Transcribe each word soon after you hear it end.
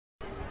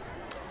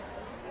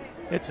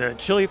It's a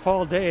chilly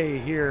fall day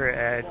here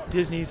at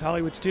Disney's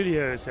Hollywood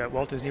Studios at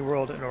Walt Disney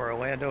World in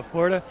Orlando,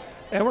 Florida,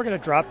 and we're going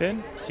to drop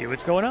in, see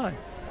what's going on.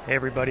 Hey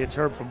everybody, it's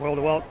Herb from World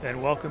of Walt,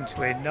 and welcome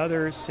to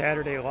another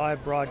Saturday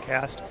live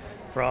broadcast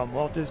from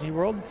Walt Disney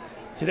World.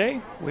 Today,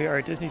 we are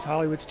at Disney's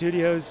Hollywood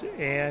Studios,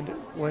 and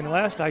when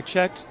last I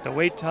checked, the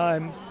wait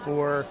time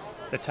for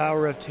the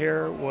Tower of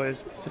Terror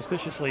was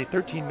suspiciously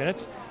 13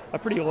 minutes, a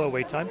pretty low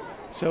wait time,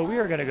 so we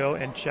are going to go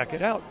and check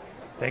it out.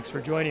 Thanks for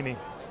joining me.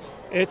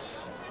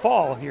 It's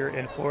fall here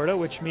in Florida,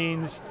 which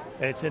means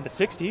it's in the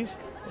 60s,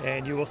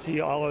 and you will see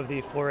all of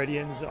the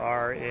Floridians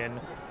are in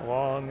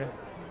long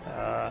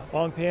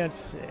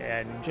pants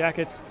and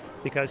jackets,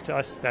 because to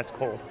us that's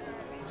cold.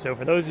 So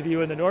for those of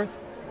you in the north,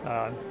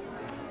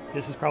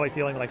 this is probably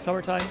feeling like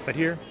summertime, but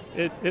here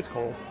it's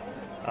cold.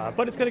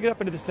 But it's going to get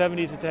up into the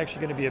 70s. It's actually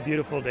going to be a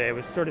beautiful day. It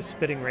was sort of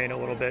spitting rain a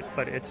little bit,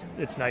 but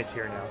it's nice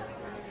here now.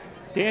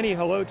 Danny,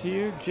 hello to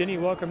you. Ginny,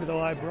 welcome to the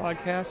live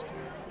broadcast.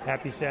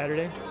 Happy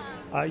Saturday.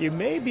 You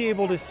may be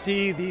able to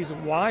see these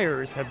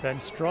wires have been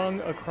strung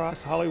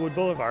across Hollywood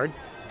Boulevard.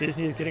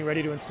 Disney is getting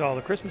ready to install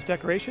the Christmas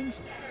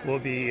decorations. Will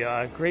be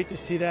great to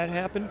see that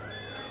happen.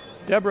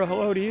 Deborah,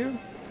 hello to you.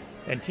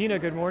 And Tina,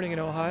 good morning in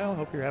Ohio.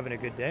 Hope you're having a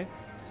good day.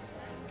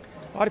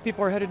 A lot of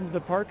people are headed into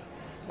the park.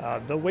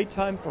 The wait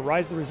time for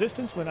Rise of the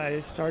Resistance when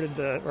I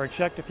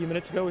checked a few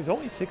minutes ago is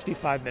only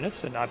 65 minutes,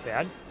 so not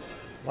bad.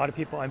 A lot of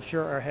people, I'm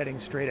sure, are heading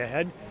straight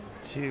ahead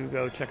to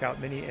go check out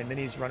Minnie and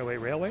Minnie's Runaway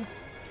Railway.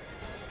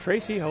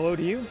 Tracy, hello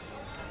to you.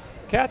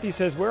 Kathy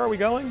says, where are we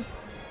going?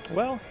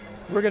 Well,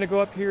 we're going to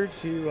go up here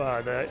to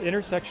the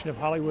intersection of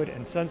Hollywood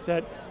and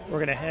Sunset. We're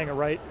going to hang a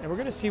right, and we're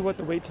going to see what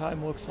the wait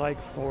time looks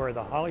like for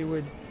the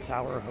Hollywood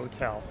Tower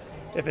Hotel.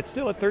 If it's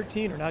still at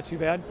 13 or not too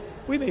bad,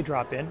 we may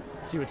drop in,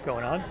 see what's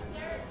going on.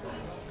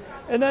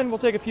 And then we'll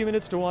take a few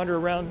minutes to wander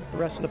around the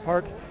rest of the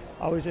park.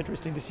 Always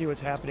interesting to see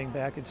what's happening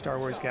back in Star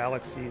Wars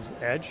Galaxy's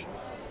Edge.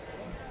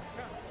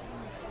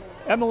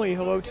 Emily,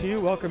 hello to you.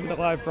 Welcome to the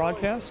live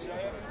broadcast.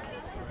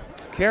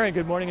 Karen,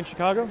 good morning in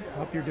Chicago.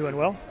 Hope you're doing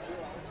well.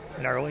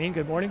 And Arlene,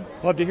 good morning.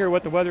 Love to hear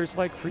what the weather's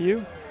like for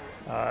you.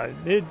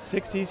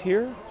 Mid-60s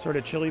here, sort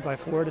of chilly by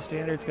Florida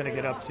standards, going to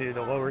get up to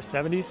the lower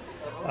 70s.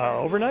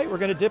 Overnight, we're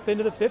going to dip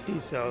into the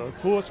 50s, so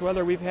coolest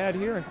weather we've had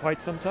here in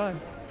quite some time.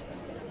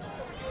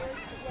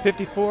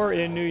 54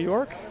 in New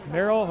York.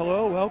 Merrill,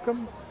 hello,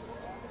 welcome.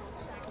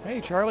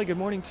 Hey, Charlie, good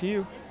morning to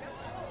you.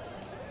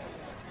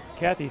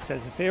 Kathy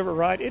says, a favorite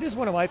ride? It is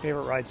one of my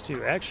favorite rides,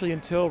 too. Actually,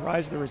 until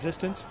Rise of the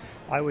Resistance,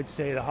 I would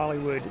say the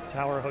Hollywood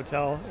Tower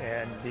Hotel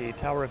and the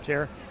Tower of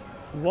Terror.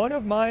 One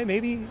of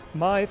maybe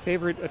my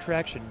favorite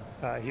attraction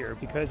here,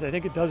 because I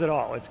think it does it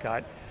all. It's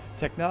got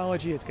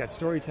technology, it's got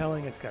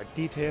storytelling, it's got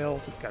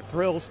details, it's got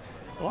thrills,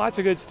 lots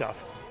of good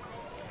stuff.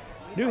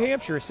 New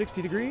Hampshire,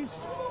 60 degrees.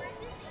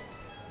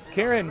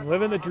 Karen,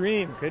 living the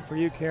dream. Good for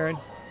you, Karen.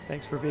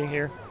 Thanks for being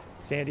here.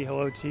 Sandy,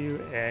 hello to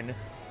you. And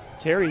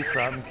Terry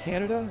from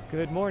Canada,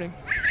 good morning.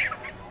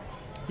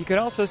 You can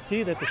also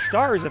see that the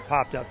stars have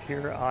popped up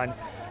here on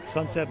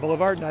Sunset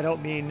Boulevard, and I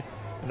don't mean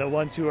the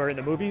ones who are in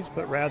the movies,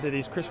 but rather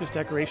these Christmas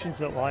decorations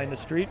that line the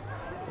street.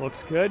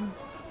 Looks good.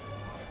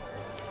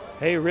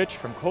 Hey, Rich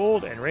from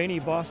cold and rainy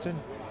Boston.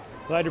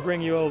 Glad to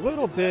bring you a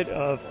little bit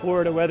of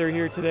Florida weather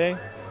here today.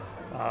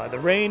 The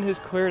rain has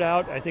cleared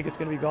out. I think it's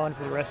going to be gone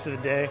for the rest of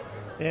the day,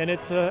 and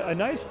it's a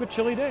nice but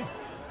chilly day.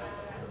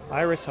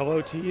 Iris,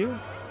 hello to you.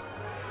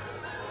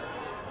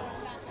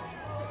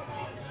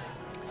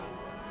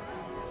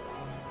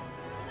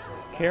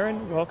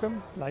 Karen,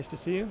 welcome. Nice to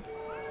see you.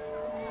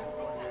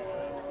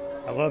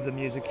 I love the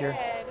music here.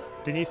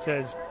 Denise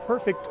says,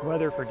 perfect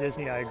weather for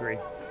Disney. I agree.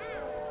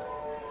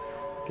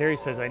 Gary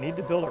says, I need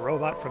to build a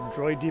robot from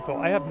Droid Depot.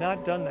 I have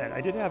not done that.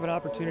 I did have an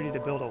opportunity to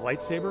build a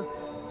lightsaber,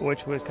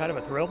 which was kind of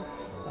a thrill,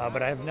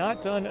 but I have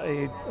not done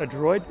a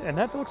droid, and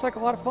that looks like a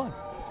lot of fun.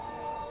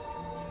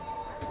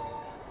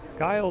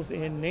 Giles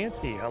and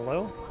Nancy,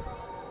 hello.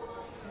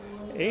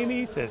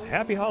 Amy says,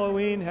 happy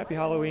Halloween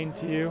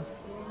to you.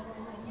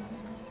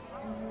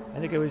 I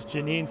think it was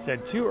Janine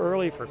said, too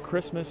early for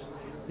Christmas.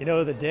 You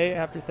know, the day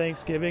after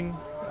Thanksgiving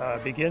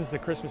begins the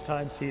Christmas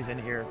time season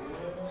here.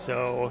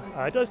 So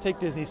it does take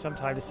Disney some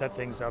time to set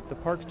things up. The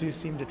parks do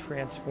seem to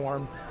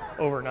transform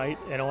overnight,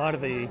 and a lot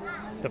of the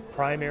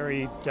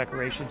primary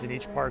decorations in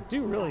each park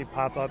do really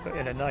pop up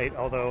in a night,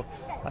 although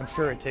I'm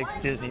sure it takes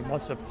Disney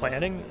months of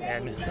planning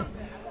and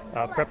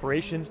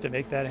preparations to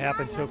make that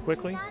happen so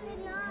quickly.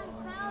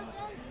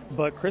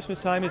 But Christmas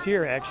time is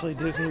here. Actually,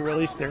 Disney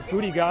released their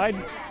foodie guide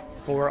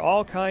for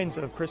all kinds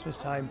of Christmas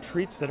time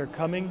treats that are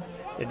coming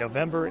in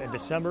November and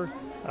December.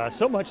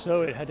 So much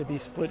so it had to be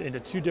split into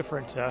two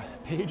different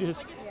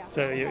pages.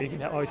 So you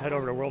can always head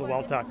over to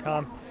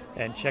worldofwalt.com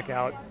and check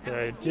out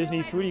the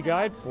Disney foodie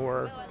guide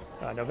for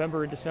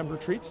November and December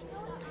treats.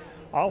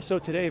 Also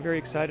today, very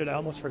excited, I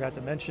almost forgot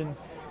to mention,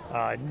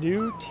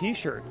 new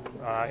t-shirt,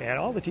 and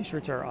all the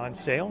t-shirts are on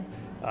sale.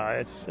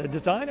 It's a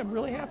design I'm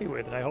really happy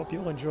with, and I hope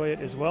you'll enjoy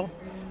it as well.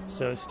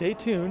 So stay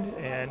tuned,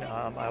 and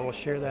I will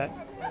share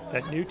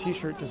that new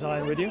t-shirt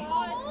design with you.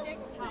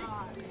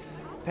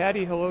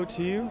 Patty, hello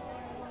to you.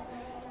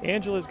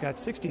 Angela's got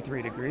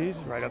 63 degrees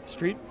right up the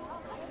street.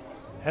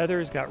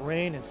 Heather's got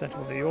rain in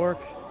central New York.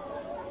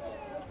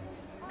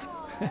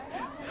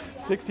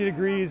 60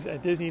 degrees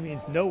at Disney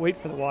means no wait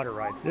for the water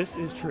rides. This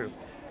is true,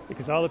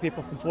 because all the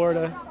people from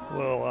Florida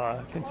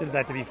will consider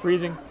that to be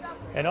freezing,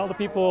 and all the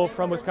people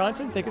from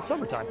Wisconsin think it's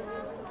summertime.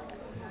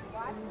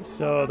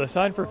 So the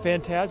sign for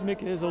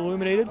Fantasmic is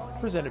illuminated,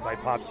 presented by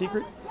Pop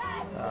Secret,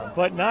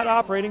 but not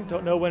operating.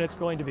 Don't know when it's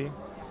going to be.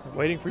 I'm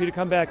waiting for you to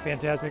come back,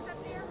 Fantasmic.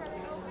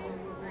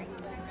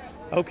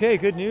 Okay,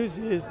 good news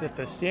is that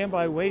the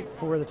standby wait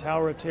for the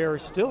Tower of Terror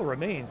still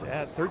remains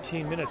at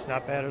 13 minutes.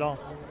 Not bad at all.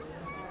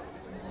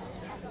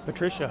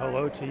 Patricia,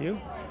 hello to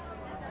you.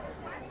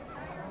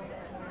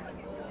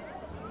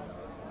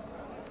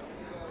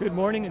 Good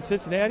morning in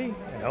Cincinnati,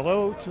 and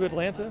hello to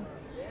Atlanta.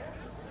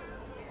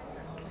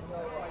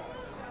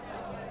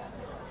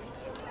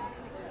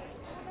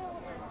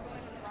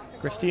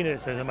 Christina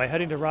says, am I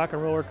heading to Rock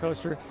and Roller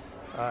Coaster?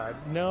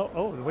 No.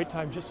 Oh, the wait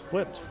time just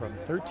flipped from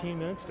 13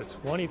 minutes to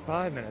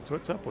 25 minutes.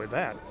 What's up with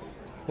that?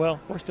 Well,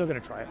 we're still going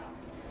to try it.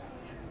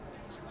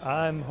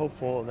 I'm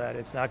hopeful that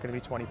it's not going to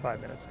be 25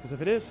 minutes, because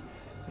if it is,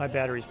 my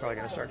battery's probably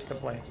going to start to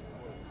complain.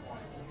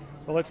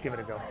 But let's give it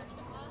a go.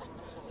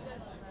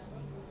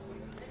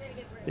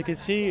 You can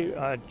see,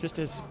 just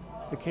as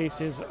the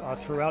case is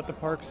throughout the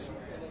parks,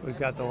 we've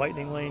got the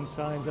Lightning Lane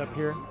signs up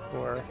here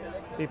for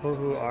people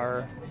who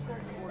are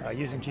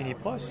using Genie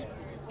Plus.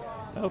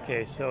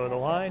 Okay, so the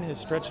line has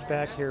stretched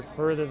back here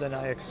further than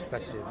I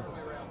expected.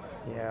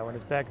 Yeah, when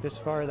it's back this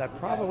far, that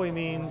probably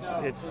means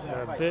it's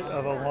a bit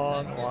of a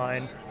long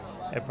line.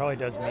 It probably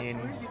does mean,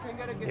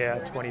 yeah,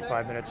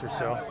 25 minutes or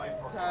so.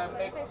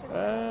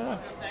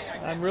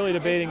 I'm really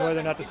debating whether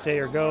or not to stay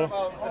or go.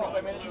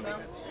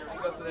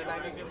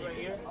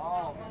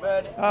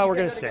 We're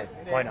going to stay.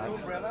 Why not?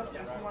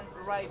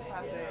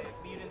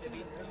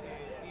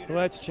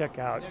 Let's check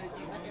out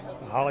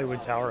the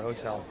Hollywood Tower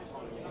Hotel.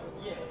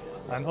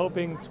 I'm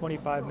hoping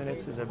 25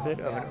 minutes is a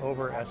bit of an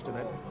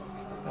overestimate.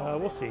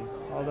 We'll see.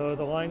 Although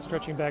the line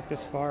stretching back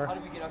this far,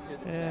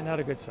 not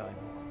a good sign.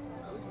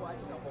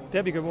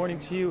 Debbie, good morning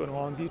to you in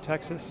Longview,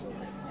 Texas.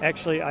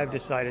 Actually, I've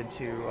decided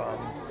to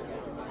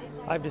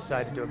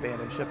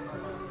abandon ship.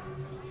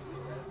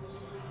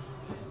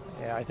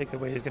 Yeah, I think the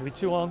wait is going to be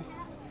too long.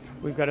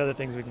 We've got other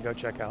things we can go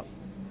check out.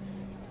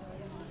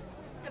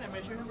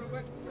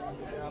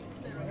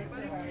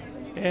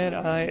 And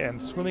I am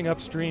swimming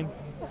upstream.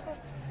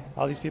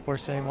 All these people are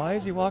saying, why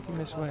is he walking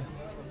this way?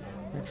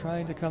 You're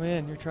trying to come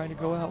in. You're trying to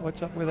go out.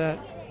 What's up with that?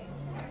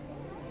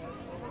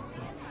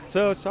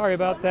 So sorry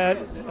about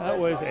that. That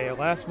was a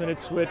last-minute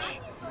switch.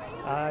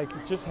 I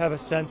just have a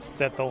sense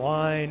that the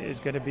line is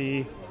going to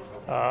be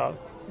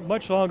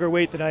much longer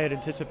wait than I had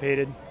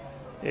anticipated.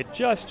 It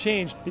just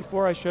changed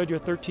before I showed you a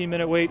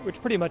 13-minute wait,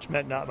 which pretty much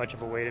meant not much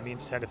of a wait. It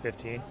means 10 to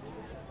 15.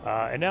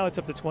 And now it's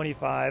up to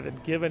 25,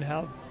 and given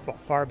how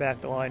far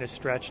back the line is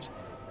stretched,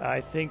 I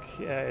think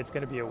it's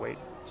going to be a wait.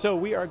 So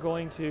we are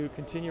going to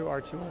continue our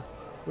tour.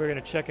 We're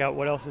going to check out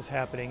what else is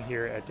happening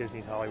here at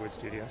Disney's Hollywood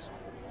Studios.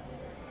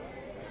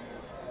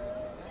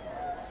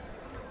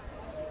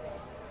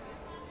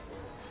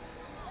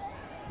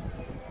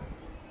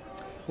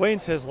 Wayne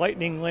says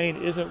Lightning Lane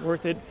isn't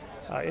worth it.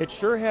 It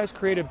sure has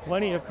created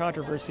plenty of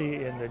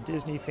controversy in the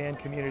Disney fan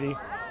community.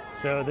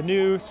 So the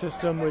new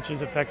system, which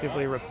has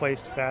effectively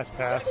replaced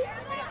FastPass,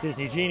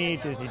 Disney Genie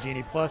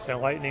Plus, and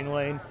Lightning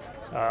Lane,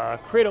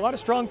 create a lot of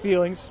strong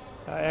feelings.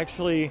 I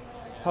actually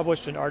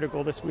published an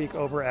article this week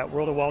over at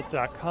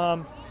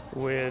worldofwalt.com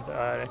with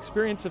an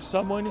experience of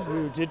someone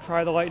who did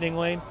try the Lightning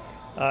Lane.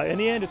 In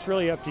the end, it's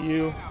really up to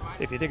you.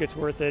 If you think it's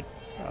worth it,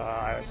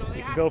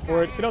 you can go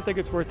for it. If you don't think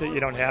it's worth it, you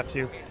don't have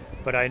to.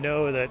 But I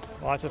know that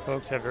lots of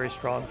folks have very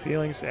strong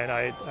feelings, and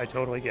I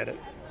totally get it.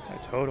 I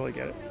totally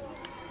get it.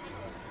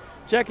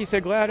 Jackie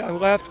said, glad I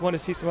left, want to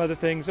see some other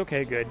things.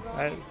 Okay, good.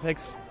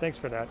 Thanks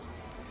for that.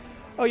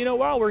 Oh, you know,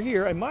 while we're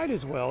here, I might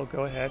as well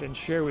go ahead and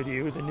share with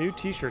you the new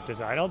t-shirt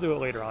design. I'll do it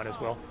later on as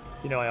well.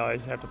 You know, I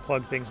always have to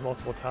plug things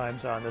multiple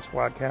times on this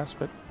broadcast,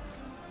 but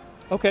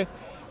okay.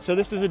 So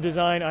this is a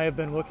design I have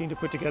been looking to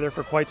put together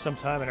for quite some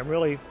time, and I'm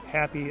really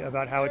happy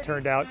about how it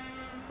turned out.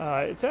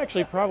 It's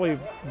actually probably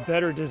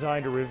better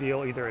designed to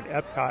reveal either at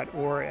Epcot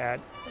or at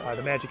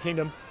the Magic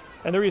Kingdom.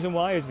 And the reason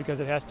why is because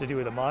it has to do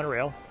with the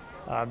monorail.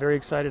 I'm very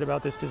excited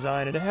about this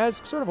design, and it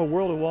has sort of a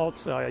World of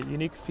Walt's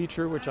unique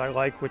feature, which I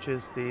like, which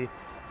is the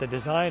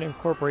design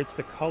incorporates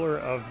the color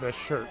of the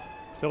shirt.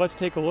 So let's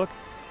take a look.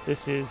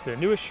 This is the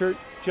newest shirt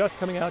just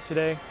coming out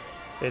today.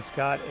 It's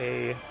got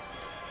a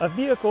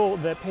vehicle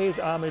that pays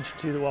homage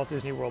to the Walt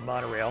Disney World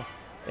monorail,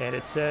 and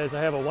it says,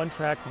 I have a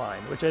one-track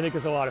mind, which I think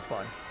is a lot of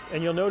fun.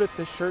 And you'll notice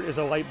this shirt is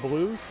a light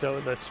blue, so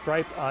the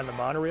stripe on the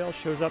monorail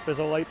shows up as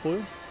a light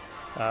blue.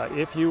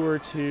 If you were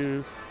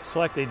to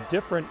select a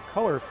different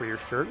color for your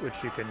shirt,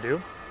 which you can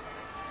do,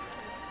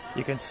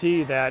 you can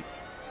see that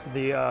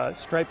the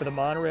stripe of the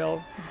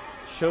monorail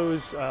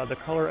shows the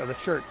color of the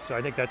shirt, so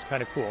I think that's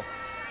kind of cool.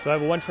 So I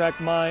have a one-track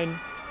mind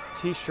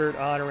t-shirt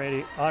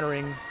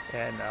honoring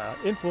and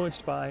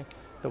influenced by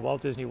the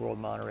Walt Disney World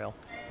monorail.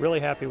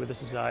 Really happy with this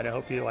design. I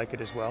hope you like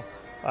it as well.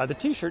 The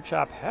t-shirt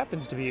shop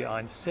happens to be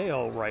on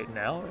sale right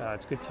now.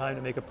 It's a good time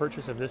to make a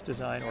purchase of this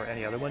design or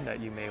any other one that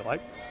you may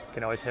like. You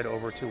can always head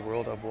over to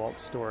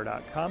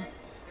worldofwaltstore.com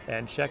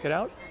and check it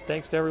out.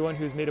 Thanks to everyone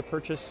who's made a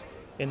purchase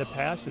in the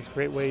past. It's a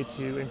great way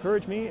to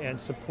encourage me and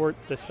support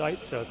the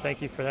site, so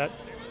thank you for that.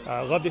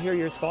 Love to hear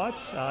your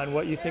thoughts on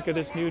what you think of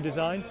this new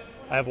design.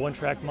 I have One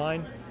Track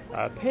Mind,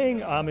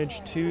 paying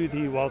homage to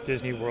the Walt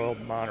Disney World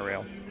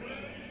monorail.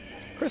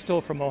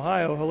 Crystal from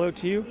Ohio, hello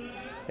to you.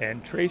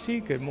 And Tracy,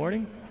 good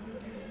morning.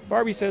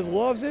 Barbie says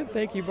loves it.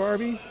 Thank you,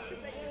 Barbie.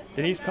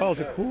 Denise calls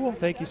it cool.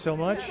 Thank you so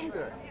much.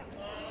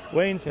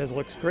 Wayne says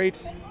looks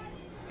great.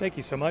 Thank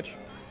you so much.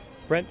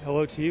 Brent,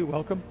 hello to you.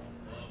 Welcome.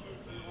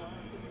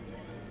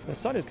 The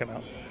sun has come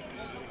out.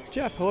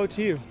 Jeff, hello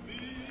to you.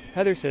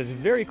 Heather says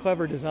very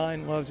clever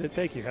design. Loves it.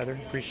 Thank you, Heather.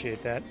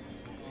 Appreciate that.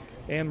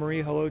 Anne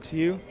Marie, hello to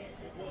you.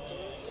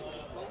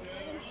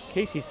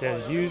 Casey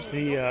says used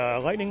the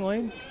lightning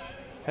lane.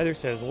 Heather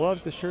says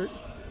loves the shirt.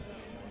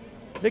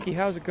 Vicky,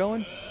 how's it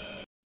going?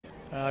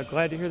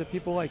 Glad to hear that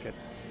people like it.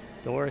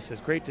 Dolores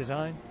says great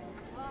design.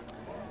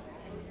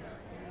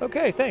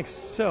 Okay, thanks.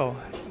 So,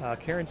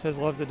 Karen says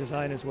loves the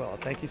design as well.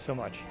 Thank you so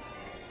much.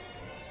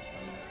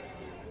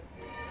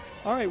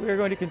 All right, we are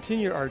going to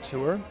continue our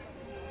tour.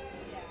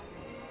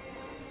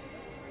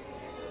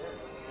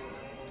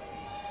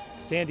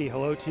 Sandy,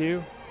 hello to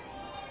you.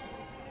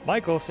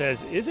 Michael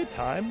says, is it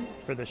time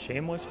for the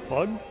shameless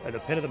plug at the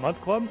Pin of the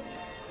Month Club?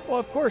 Well,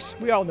 of course,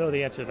 we all know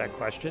the answer to that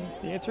question.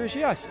 The answer is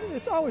yes.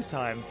 It's always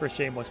time for a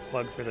shameless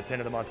plug for the Pin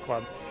of the Month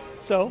Club.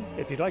 So,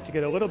 if you'd like to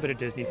get a little bit of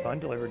Disney fun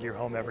delivered to your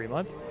home every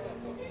month,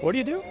 what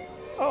do?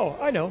 Oh,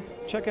 I know.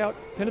 Check out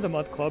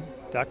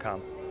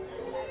pinofthemonthclub.com.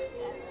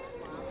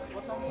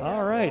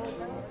 All right.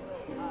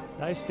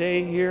 Nice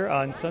day here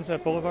on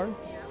Sunset Boulevard.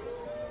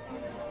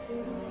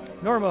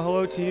 Norma,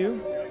 hello to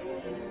you.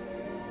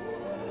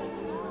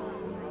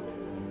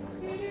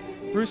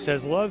 Bruce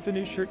says loves the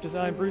new shirt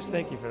design. Bruce,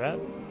 thank you for that.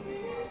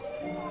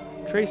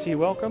 Tracy,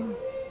 welcome.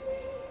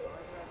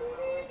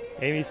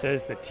 Amy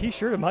says the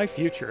t-shirt of my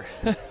future.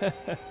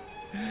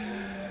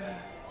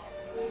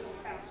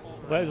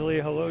 Leslie,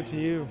 hello to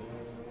you.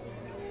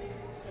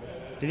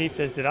 Denise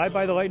says, did I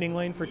buy the lightning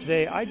lane for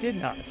today? I did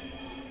not.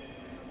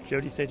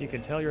 Jody said you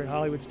can tell you're in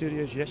Hollywood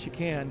Studios. Yes, you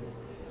can.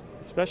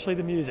 Especially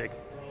the music.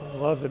 I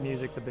love the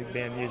music, the big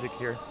band music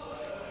here.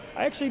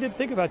 I actually did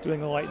think about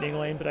doing a lightning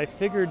lane, but I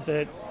figured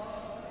that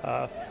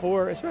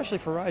especially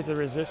for Rise of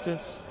the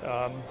Resistance,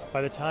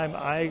 by the time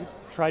I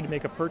tried to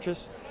make a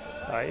purchase,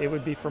 it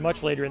would be for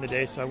much later in the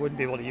day, so I wouldn't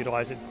be able to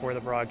utilize it for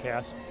the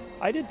broadcast.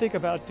 I did think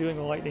about doing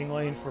a lightning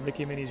lane for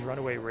Mickey and Minnie's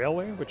Runaway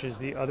Railway, which is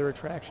the other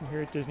attraction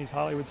here at Disney's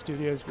Hollywood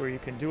Studios where you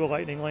can do a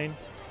lightning lane.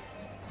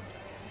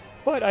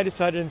 But I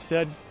decided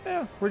instead,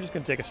 we're just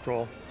going to take a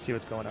stroll, see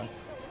what's going on.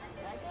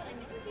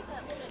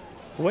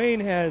 Wayne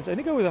has, I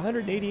think it was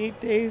 188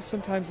 days.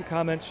 Sometimes the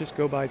comments just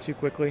go by too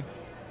quickly.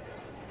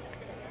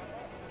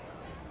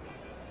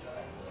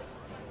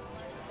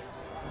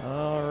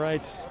 All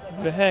right, I'm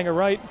going to hang a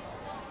right.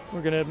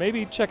 We're going to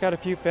maybe check out a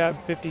few Fab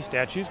 50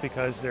 statues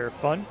because they're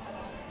fun.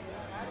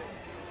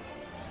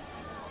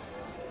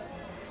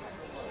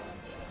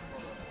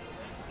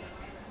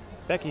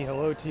 Becky,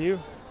 hello to you.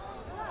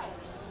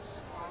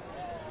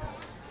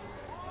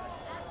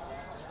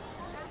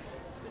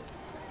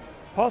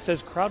 Paul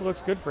says crowd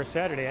looks good for a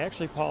Saturday.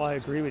 Actually, Paul, I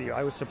agree with you.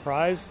 I was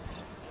surprised,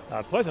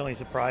 pleasantly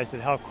surprised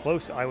at how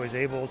close I was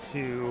able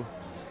to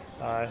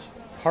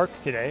park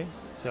today.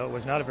 So it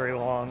was not a very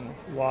long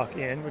walk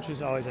in, which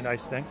is always a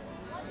nice thing.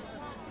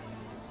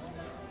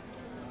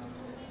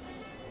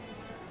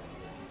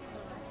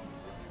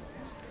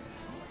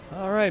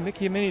 All right,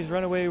 Mickey and Minnie's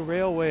Runaway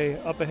Railway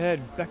up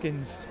ahead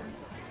beckons.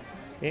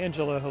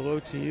 Angela, hello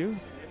to you.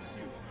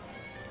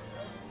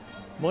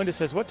 Melinda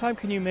says, what time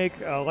can you make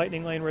a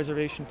lightning lane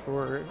reservation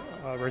for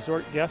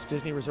resort guests,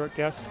 Disney resort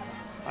guests?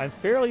 I'm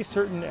fairly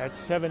certain at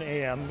 7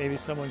 a.m. Maybe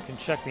someone can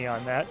check me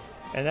on that.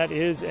 And that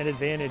is an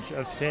advantage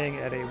of staying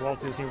at a Walt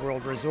Disney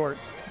World resort,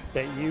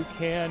 that you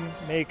can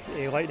make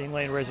a lightning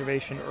lane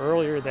reservation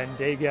earlier than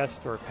day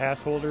guests or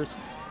pass holders.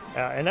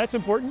 And that's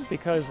important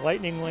because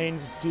lightning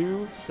lanes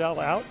do sell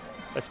out,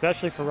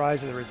 especially for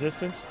Rise of the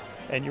Resistance.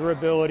 And your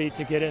ability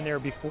to get in there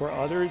before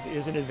others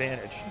is an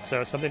advantage.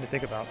 So something to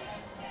think about.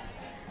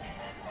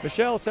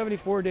 Michelle,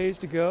 74 days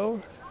to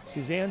go.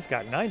 Suzanne's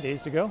got 9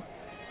 days to go.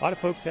 A lot of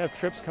folks have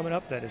trips coming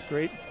up. That is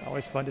great.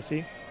 Always fun to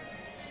see.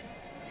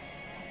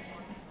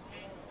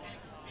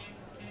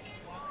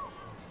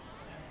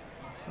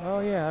 Oh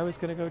yeah, I was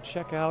going to go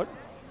check out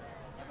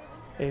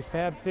a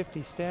Fab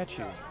 50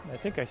 statue. I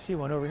think I see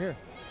one over here.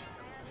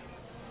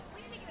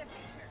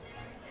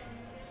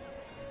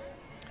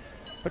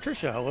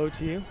 Patricia, hello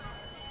to you.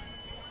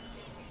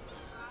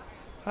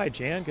 Hi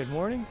Jan, good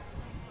morning.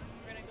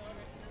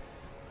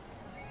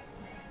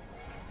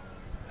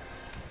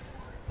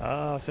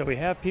 So we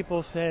have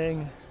people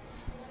saying,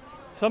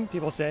 some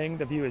people saying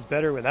the view is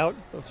better without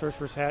the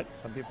Sorcerer's Hat.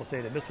 Some people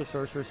say they miss the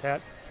Sorcerer's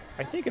Hat.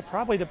 I think it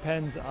probably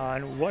depends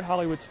on what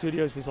Hollywood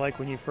Studios was like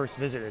when you first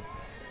visited.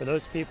 For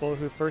those people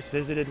who first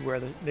visited where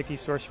the Mickey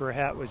Sorcerer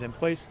Hat was in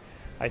place,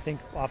 I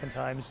think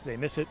oftentimes they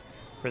miss it.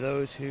 For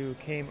those who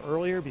came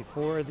earlier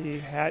before the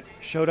hat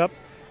showed up,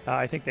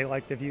 I think they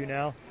like the view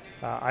now.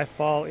 I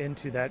fall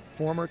into that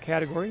former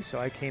category, so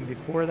I came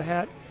before the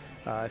hat,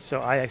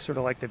 so I sort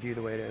of like the view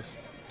the way it is.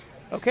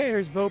 Okay,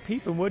 here's Bo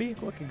Peep and Woody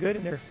looking good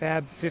in their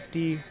Fab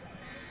 50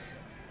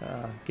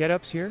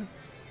 get-ups here.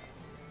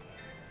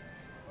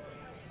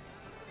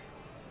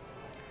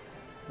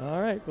 All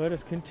right, let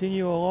us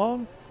continue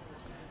along.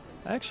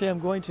 Actually, I'm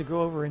going to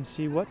go over and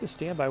see what the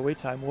standby wait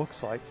time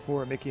looks like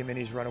for Mickey and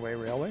Minnie's Runaway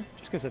Railway,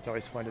 just because it's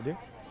always fun to do.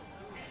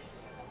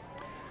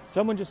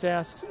 Someone just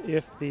asked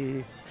if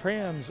the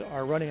trams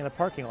are running in the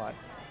parking lot,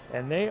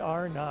 and they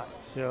are not.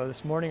 So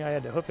this morning I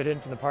had to hoof it in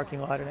from the parking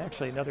lot, and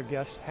actually another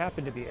guest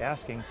happened to be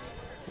asking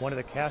one of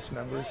the cast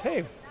members,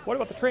 hey, what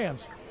about the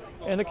trams?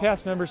 And the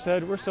cast member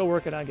said, we're still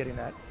working on getting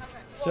that.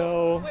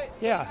 So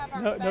yeah,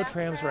 no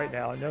trams right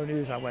now. No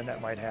news on when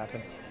that might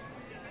happen.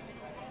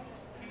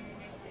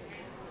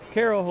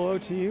 Carol, hello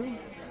to you.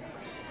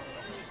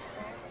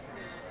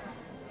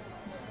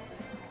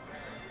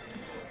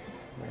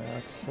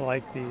 Looks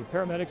like the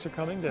paramedics are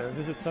coming to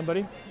visit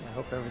somebody. I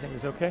hope everything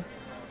is okay.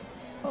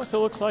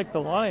 Also looks like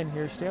the line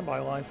here, standby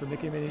line for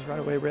Mickey and Minnie's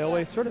Runaway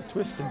Railway, sort of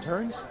twists and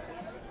turns.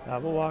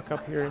 We'll walk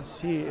up here and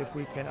see if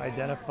we can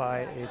identify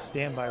a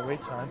standby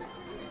wait time.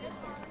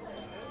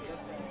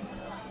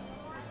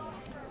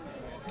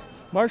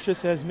 Marcia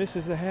says,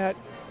 misses the hat.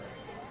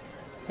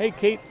 Hey,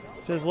 Kate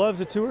says, loves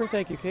the tour.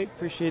 Thank you, Kate.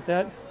 Appreciate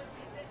that.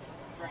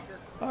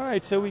 All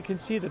right, so we can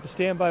see that the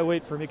standby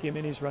wait for Mickey and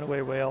Minnie's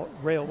Runaway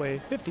Railway,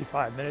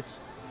 55 minutes.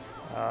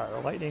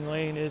 The Lightning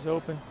Lane is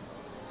open.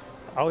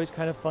 Always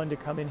kind of fun to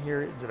come in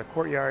here to the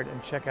courtyard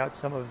and check out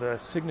some of the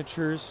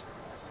signatures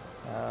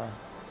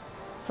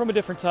from a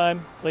different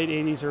time, late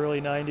 80s, early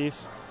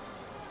 90s.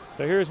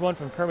 So here's one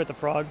from Kermit the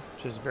Frog,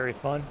 which is very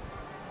fun.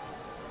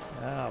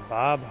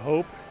 Bob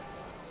Hope.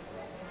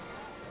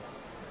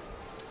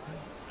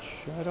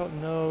 I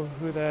don't know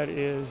who that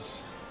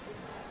is.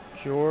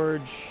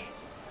 George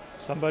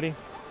somebody.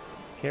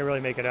 Can't really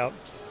make it out.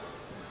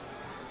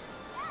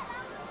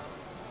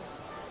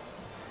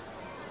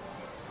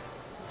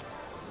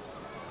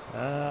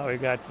 We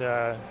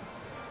got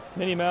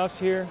Minnie Mouse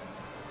here.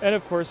 And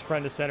of course,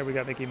 front and center, we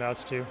got Mickey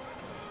Mouse too.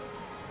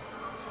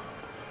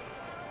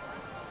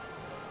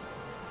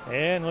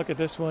 And look at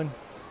this one.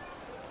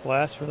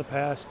 Blast from the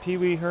past. Pee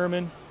Wee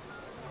Herman.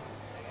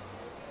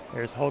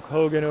 There's Hulk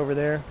Hogan over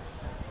there.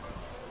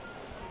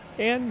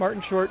 And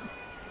Martin Short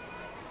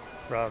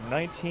from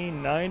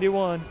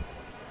 1991.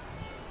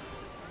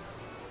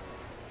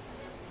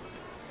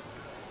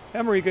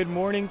 Emery, good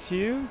morning to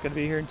you. Going to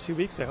be here in 2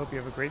 weeks. I hope you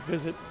have a great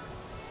visit.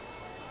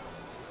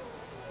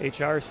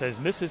 HR says,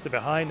 misses the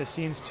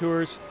behind-the-scenes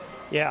tours.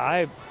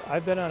 Yeah,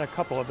 I've been on a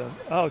couple of them.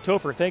 Oh,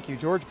 Topher, thank you.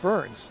 George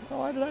Burns. Oh,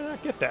 why did I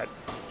not get that?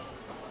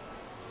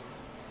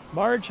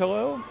 Marge,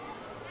 hello.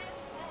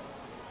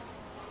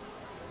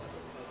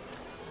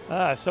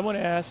 Someone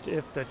asked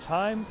if the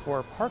time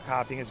for park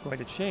hopping is going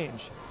to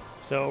change.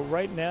 So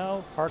right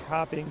now, park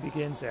hopping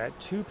begins at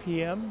 2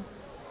 p.m.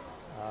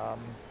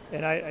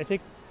 And I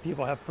think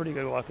people have pretty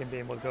good luck in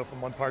being able to go from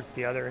one park to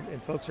the other.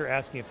 And folks are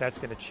asking if that's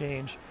going to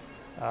change.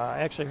 I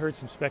actually heard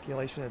some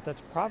speculation that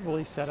that's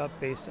probably set up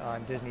based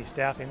on Disney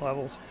staffing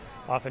levels.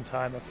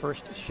 Oftentimes, a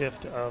first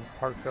shift of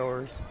park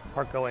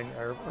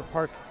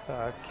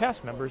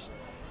cast members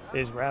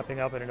is wrapping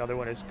up and another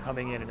one is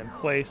coming in and in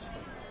place.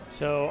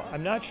 So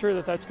I'm not sure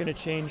that that's going to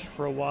change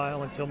for a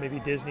while until maybe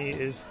Disney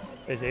is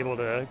able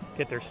to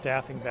get their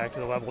staffing back to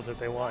the levels that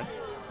they want.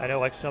 I know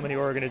like so many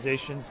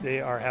organizations, they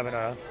are having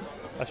a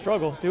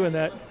struggle doing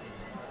that.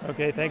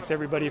 Okay, thanks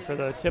everybody for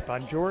the tip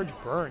on George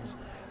Burns.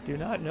 Do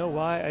not know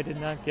why I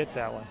did not get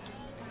that one.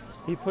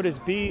 He put his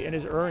B and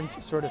his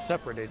earns sort of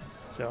separated,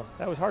 so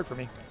that was hard for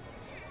me.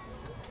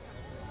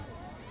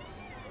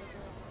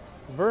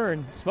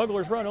 Vern,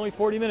 Smuggler's Run, only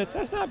 40 minutes.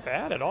 That's not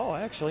bad at all,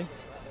 actually.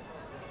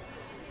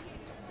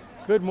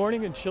 Good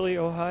morning in Chile,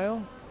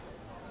 Ohio.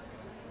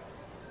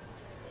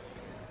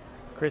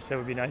 Chris said it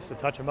would be nice to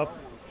touch him up.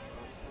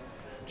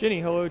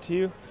 Ginny, hello to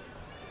you.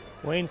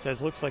 Wayne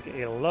says, looks like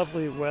a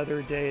lovely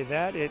weather day.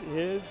 That it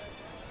is.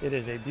 It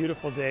is a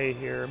beautiful day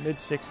here,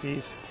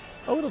 mid-60s.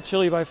 A little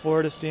chilly by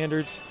Florida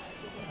standards,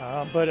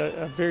 but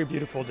a very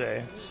beautiful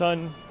day.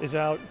 Sun is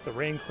out, the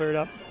rain cleared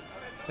up.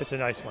 It's a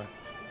nice one.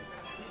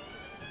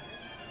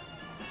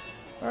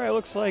 All right,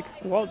 looks like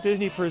Walt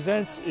Disney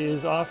Presents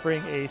is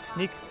offering a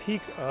sneak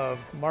peek of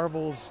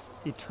Marvel's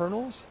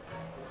Eternals.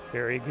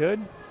 Very good.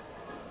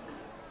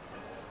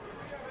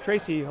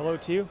 Tracy, hello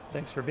to you.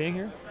 Thanks for being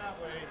here.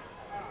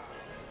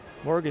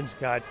 Morgan's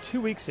got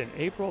 2 weeks in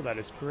April. That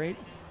is great.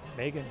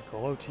 Megan,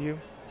 hello to you.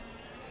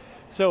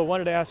 So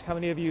wanted to ask how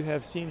many of you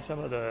have seen some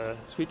of the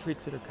sweet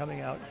treats that are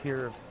coming out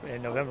here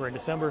in November and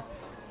December.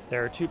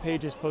 There are 2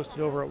 pages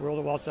posted over at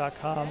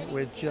worldofwalt.com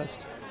with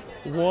just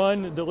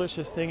one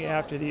delicious thing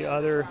after the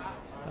other.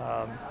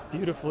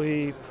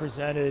 Beautifully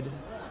presented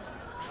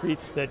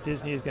treats that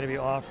Disney is going to be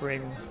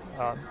offering.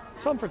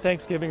 Some for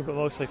Thanksgiving, but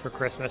mostly for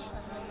Christmas.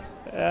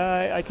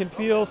 I can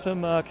feel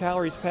some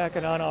calories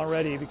packing on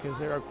already because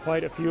there are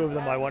quite a few of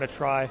them I want to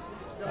try.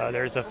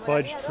 There's a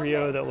fudge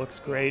trio that looks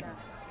great.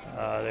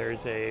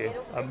 There's a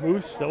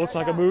mousse that looks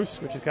like a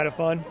mousse, which is kind of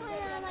fun.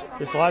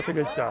 There's lots of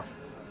good stuff.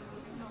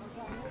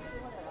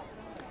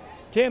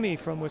 Tammy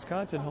from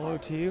Wisconsin, hello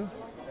to you.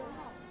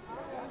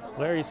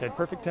 Larry said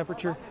perfect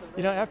temperature.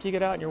 You know, after you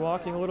get out and you're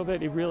walking a little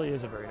bit, it really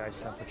is a very nice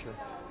temperature.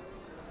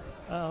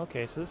 Oh,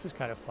 okay, so this is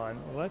kind of fun.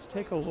 Well, let's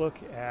take a look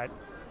at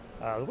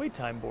the wait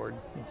time board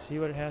and see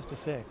what it has to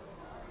say.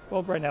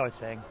 Well, right now it's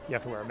saying you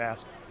have to wear a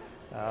mask,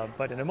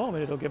 but in a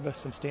moment it'll give us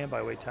some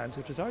standby wait times,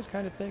 which is always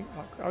kind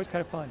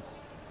of fun.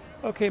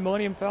 Okay,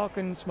 Millennium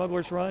Falcon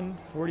Smuggler's Run,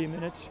 40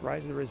 minutes.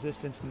 Rise of the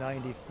Resistance,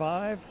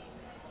 95.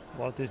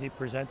 Walt Disney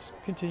Presents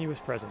continuous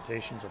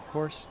presentations, of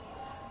course.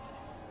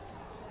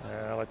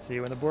 Let's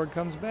see when the board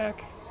comes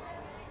back.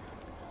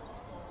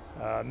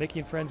 Mickey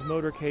and Friends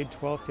Motorcade,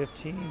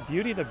 12:15.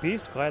 Beauty and the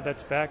Beast, glad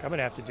that's back. I'm going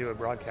to have to do a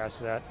broadcast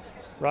of that.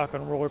 Rock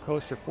and Roller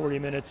Coaster, 40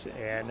 minutes.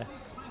 And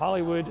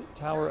Hollywood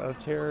Tower of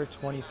Terror,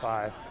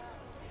 25.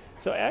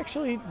 So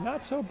actually,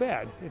 not so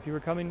bad. If you were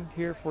coming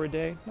here for a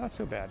day, not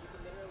so bad.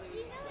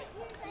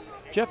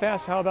 Jeff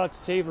asks, how about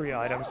savory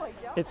items?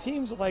 It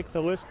seems like the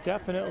list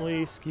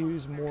definitely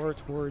skews more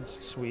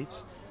towards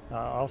sweets.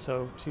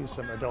 Also to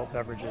some adult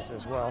beverages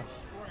as well.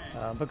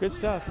 But good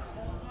stuff.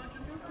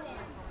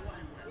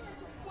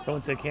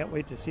 Someone said, can't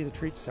wait to see the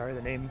treats. Sorry,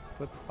 the name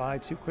flipped by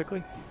too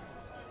quickly.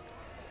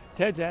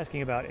 Ted's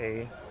asking about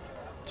a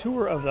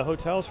tour of the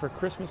hotels for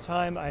Christmas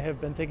time. I have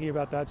been thinking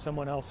about that.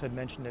 Someone else had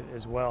mentioned it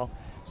as well.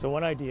 So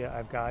one idea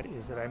I've got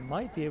is that I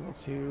might be able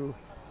to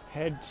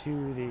head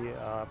to the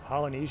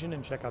Polynesian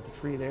and check out the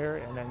tree there,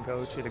 and then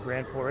go to the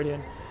Grand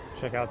Floridian,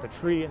 check out the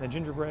tree and the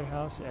gingerbread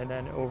house, and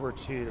then over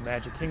to the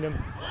Magic Kingdom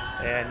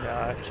and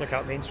check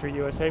out Main Street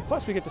USA.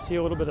 Plus we get to see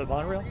a little bit of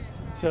monorail.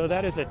 So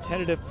that is a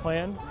tentative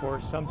plan for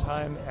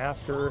sometime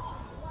after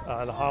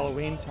the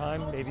Halloween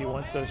time, maybe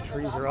once those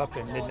trees are up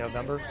in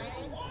mid-November.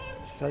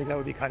 So I think that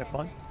would be kind of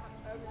fun.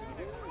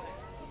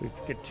 We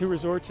get 2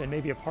 resorts and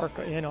maybe a park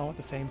in all at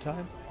the same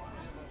time.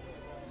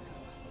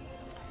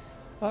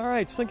 All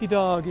right, Slinky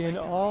Dog in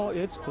all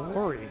its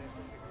glory.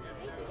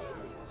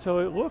 So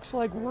it looks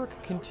like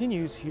work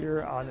continues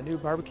here on the new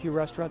barbecue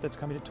restaurant that's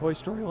coming to Toy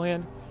Story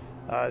Land.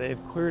 They've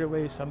cleared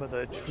away some of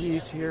the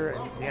trees here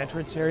in the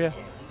entrance area.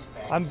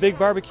 I'm a big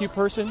barbecue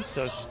person,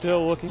 so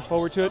still looking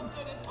forward to it.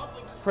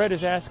 Fred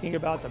is asking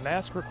about the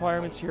mask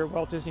requirements here at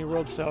Walt Disney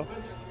World. So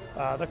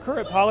the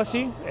current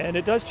policy, and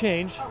it does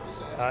change,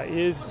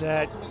 is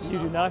that you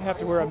do not have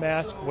to wear a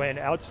mask when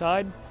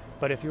outside.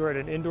 But if you're at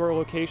an indoor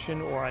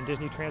location or on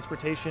Disney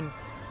transportation,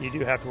 you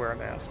do have to wear a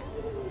mask.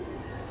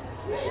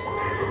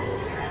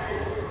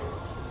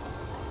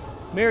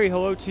 Mary,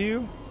 hello to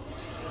you.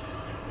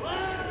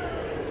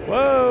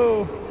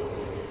 Whoa!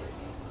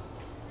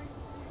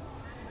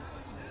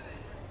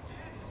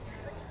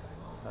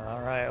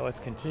 All right, let's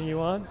continue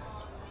on.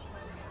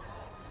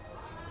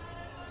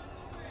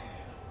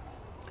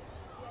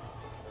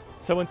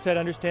 Someone said,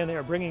 understand they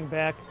are bringing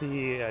back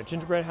the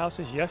gingerbread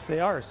houses. Yes, they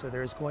are. So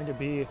there's going to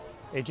be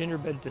a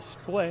gingerbread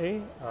display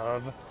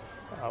of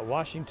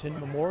Washington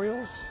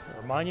memorials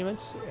or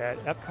monuments at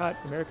Epcot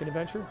American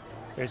Adventure.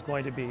 There's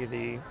going to be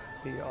the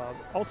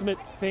ultimate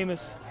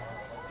famous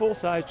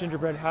full-size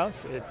gingerbread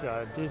house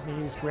at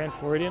Disney's Grand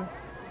Floridian.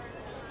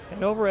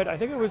 And over at, I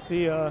think it was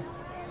the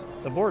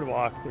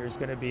boardwalk, there's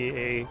going to be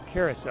a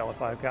carousel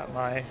if I've got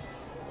my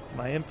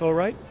info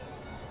right.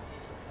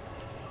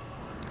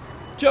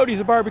 Jody's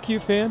a barbecue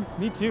fan.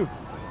 Me too.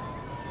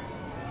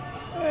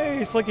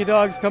 Hey, Slinky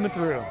Dog's coming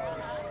through.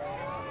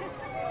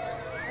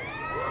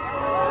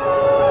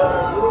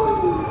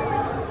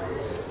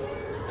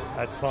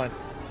 That's fun.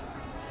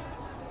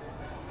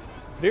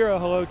 Vera,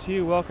 hello to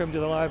you. Welcome to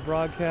the live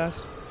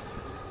broadcast.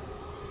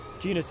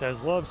 Gina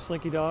says, love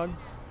Slinky Dog.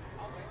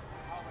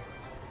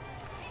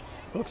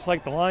 Looks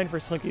like the line for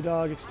Slinky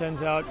Dog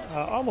extends out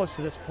almost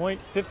to this point,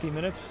 50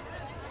 minutes.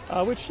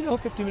 Which,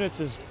 50 minutes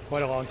is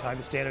quite a long time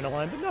to stand in a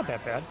line, but not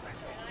that bad.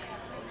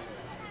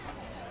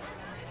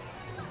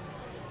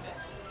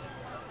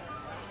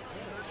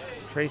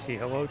 Tracy,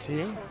 hello to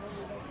you.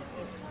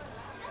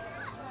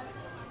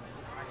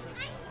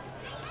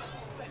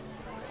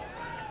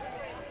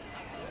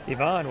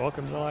 Yvonne,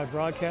 welcome to the live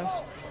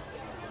broadcast.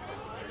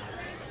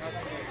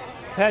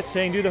 Pat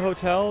saying, do the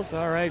hotels.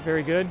 All right,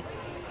 very good.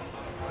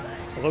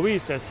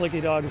 Louise says,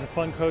 Slinky Dog is a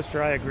fun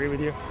coaster. I agree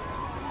with you.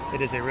 It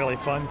is a really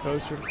fun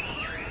coaster.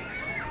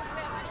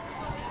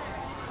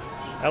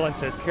 Ellen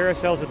says,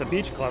 carousels at the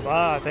beach club.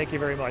 Ah, thank you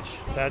very much.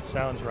 That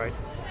sounds right.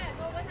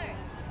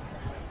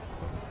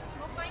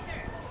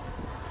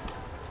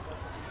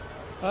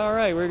 All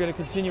right, we're going to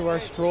continue our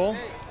stroll.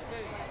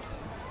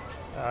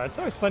 It's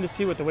always fun to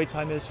see what the wait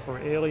time is for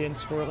alien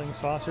swirling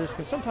saucers,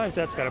 because sometimes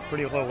that's got a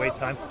pretty low wait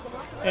time.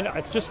 And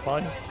it's just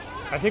fun.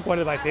 I think one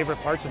of my favorite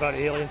parts about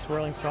alien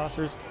swirling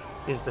saucers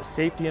is the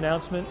safety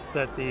announcement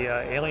that the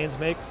aliens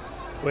make,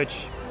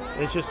 which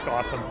is just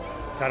awesome.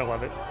 Gotta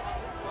love it.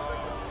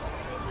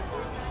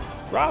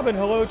 Robin,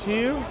 hello to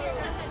you.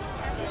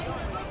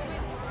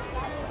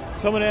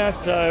 Someone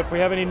asked if we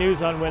have any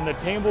news on when the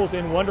Tables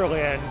in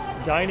Wonderland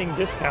dining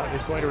discount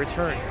is going to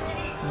return.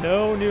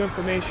 No new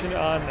information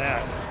on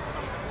that.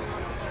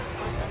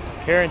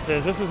 Karen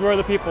says, this is where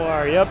the people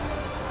are. Yep.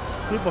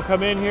 People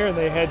come in here and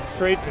they head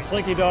straight to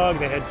Slinky Dog.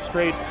 They head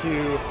straight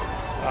to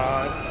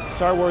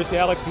Star Wars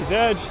Galaxy's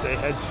Edge. They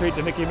head straight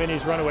to Mickey and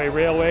Minnie's Runaway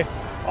Railway.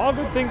 All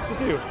good things to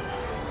do.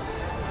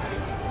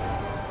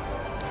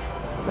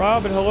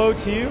 Rob, and hello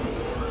to you.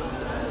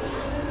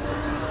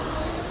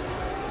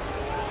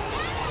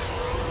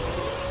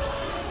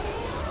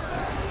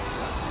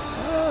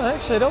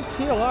 Actually, I don't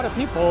see a lot of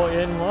people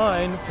in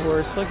line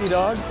for Slinky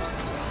Dog.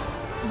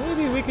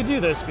 Maybe we could do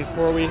this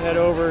before we head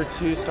over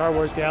to Star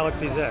Wars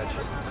Galaxy's Edge.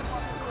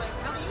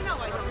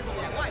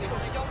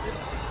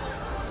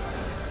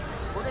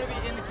 We're going to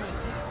be in the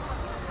canteen.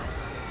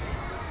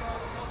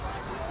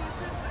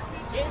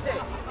 Is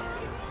it?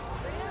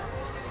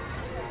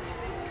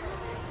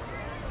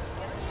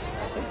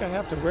 I think I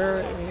have to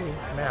wear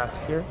a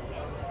mask here.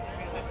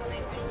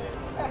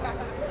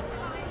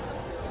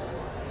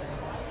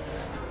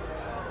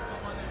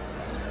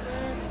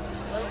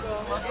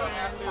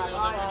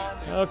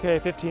 Okay,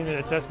 15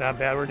 minutes, that's not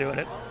bad, we're doing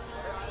it.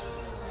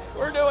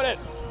 We're doing it!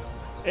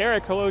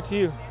 Eric, hello to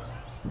you.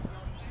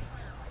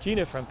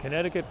 Gina from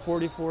Connecticut,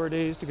 44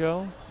 days to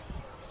go.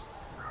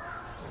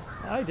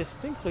 I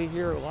distinctly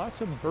hear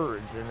lots of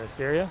birds in this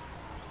area.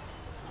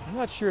 I'm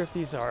not sure if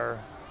these are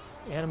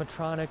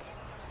animatronic,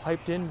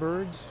 piped-in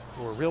birds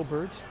or real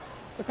birds.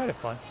 They're kind of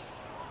fun.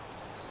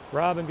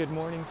 Robin, good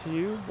morning to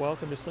you.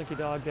 Welcome to Slinky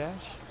Dog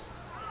Dash.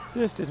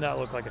 This did not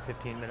look like a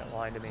 15-minute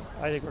line to me.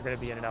 I think we're going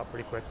to be in and out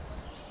pretty quick.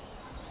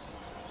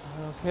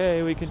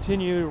 Okay, we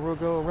continue. We'll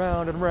go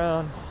around and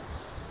around.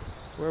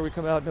 Where we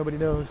come out, nobody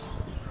knows.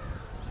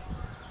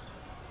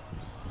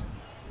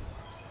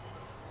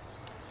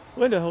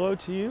 Linda, hello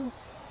to you.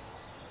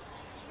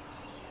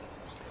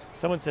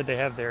 Someone said they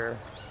have their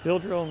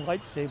Build Your Own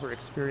Lightsaber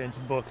experience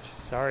booked.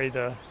 Sorry,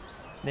 the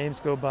names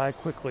go by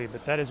quickly,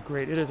 but that is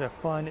great. It is a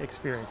fun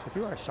experience. If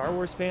you are a Star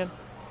Wars fan,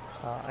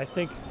 I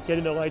think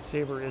getting the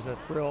lightsaber is a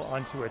thrill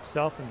unto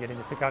itself and getting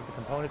to pick out the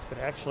components, but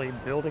actually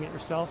building it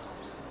yourself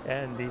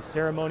and the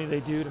ceremony they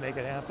do to make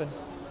it happen,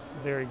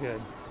 very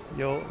good.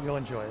 You'll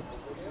enjoy it.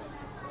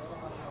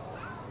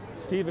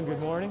 Stephen, good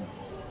morning.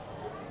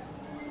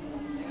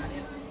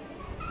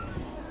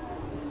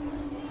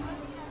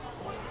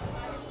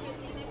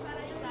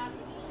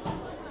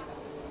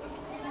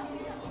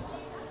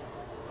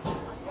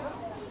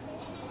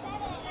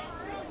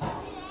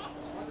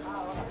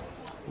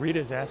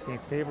 Rita's asking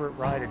favorite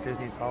ride at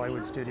Disney's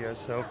Hollywood Studios.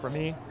 So for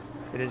me,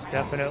 it is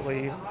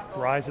definitely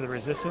Rise of the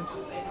Resistance.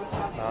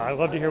 I'd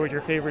love to hear what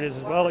your favorite is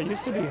as well. It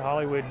used to be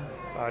Hollywood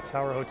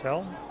Tower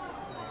Hotel,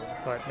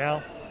 but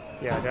now,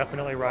 yeah,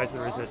 definitely Rise of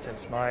the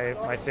Resistance.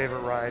 My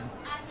favorite ride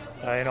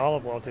in all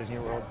of Walt Disney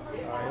World.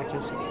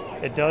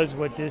 It does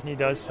what Disney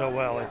does so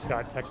well. It's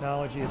got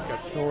technology, it's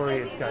got story,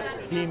 it's got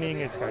theming,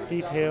 it's got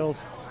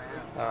details,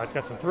 it's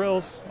got some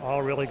thrills,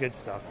 all really good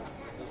stuff.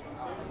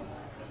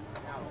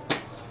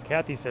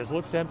 Kathy says,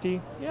 looks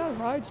empty. Yeah,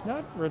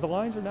 the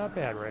lines are not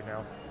bad right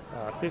now.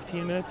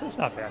 15 minutes, that's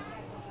not bad.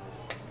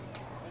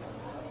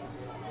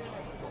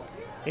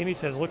 Amy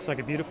says, looks like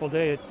a beautiful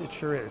day. It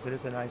sure is. It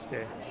is a nice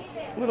day.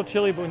 A little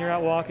chilly, but when you're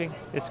out walking,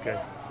 it's good.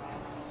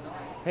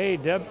 Hey,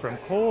 Deb from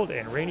cold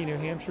and rainy New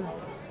Hampshire.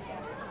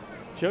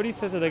 Jody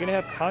says, are they going to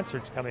have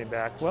concerts coming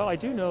back? Well, I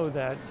do know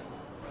that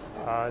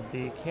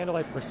the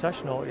Candlelight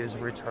Processional is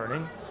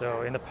returning.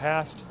 So in the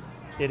past,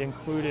 it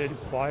included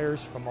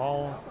choirs from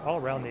all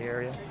around the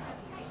area.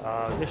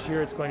 This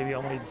year it's going to be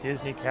only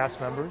Disney cast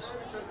members,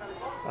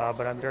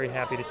 but I'm very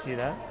happy to see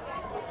that.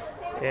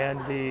 And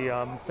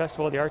the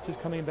Festival of the Arts is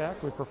coming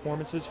back with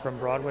performances from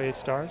Broadway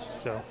stars,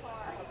 so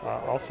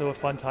also a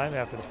fun time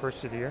after the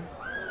first of the year.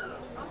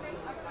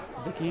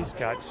 Vicky's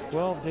got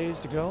 12 days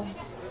to go.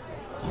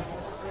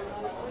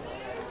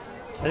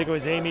 I think it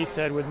was Amy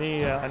said with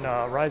me on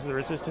Rise of the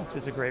Resistance,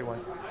 it's a great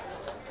one.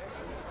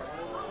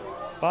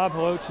 Bob,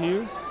 hello to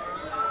you.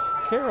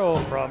 Carol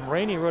from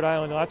rainy Rhode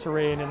Island, lots of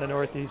rain in the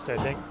Northeast, I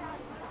think.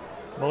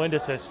 Melinda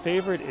says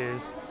favorite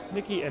is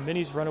Mickey and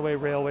Minnie's Runaway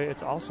Railway.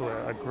 It's also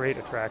a great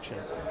attraction.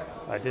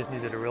 Disney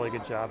did a really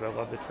good job. I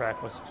love the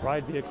trackless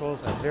ride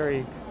vehicles. I'm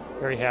very,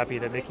 very happy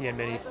that Mickey and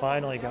Minnie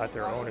finally got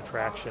their own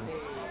attraction.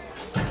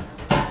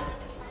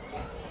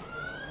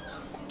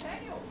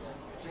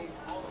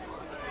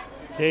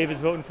 Dave is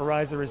voting for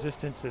Rise of the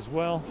Resistance as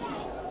well.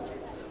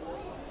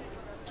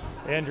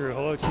 Andrew,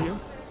 hello to you.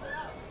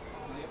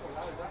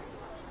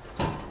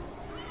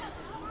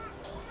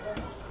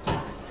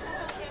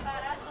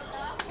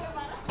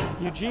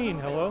 Eugene,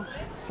 hello.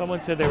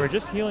 Someone said they were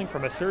just healing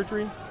from a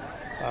surgery.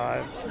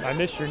 I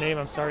missed your name,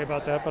 I'm sorry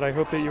about that, but I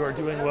hope that you are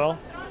doing well.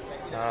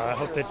 I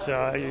hope that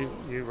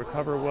you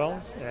recover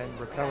well and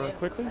recover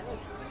quickly.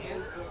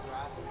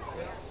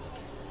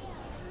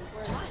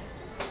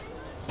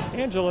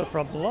 Angela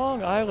from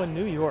Long Island,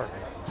 New York.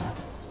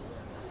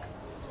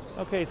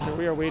 Okay, so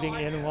we are waiting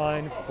in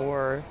line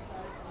for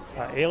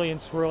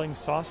alien swirling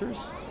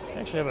saucers. I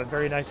actually have a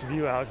very nice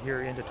view out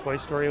here into Toy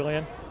Story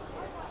Land.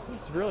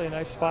 This is really a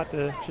nice spot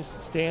to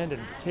just stand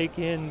and take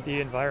in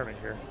the environment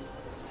here.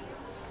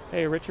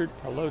 Hey Richard,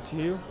 hello to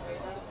you.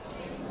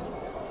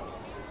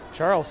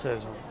 Charles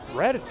says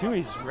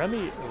Remy's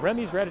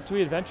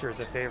Ratatouille Adventure is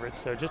a favorite,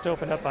 so just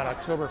opened up on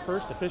October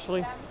 1st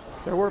officially.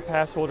 There were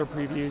pass holder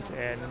previews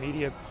and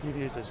media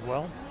previews as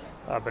well,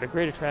 but a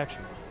great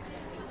attraction.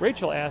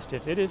 Rachel asked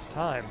if it is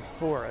time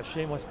for a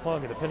shameless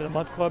plug of the Pin of the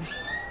Month Club.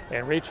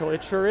 And Rachel,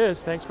 it sure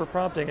is. Thanks for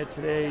prompting it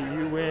today.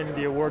 You win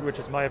the award, which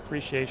is my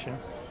appreciation.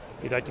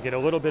 If you'd like to get a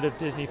little bit of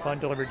Disney fun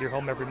delivered to your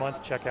home every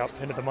month, check out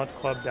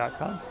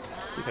pinofthemonthclub.com.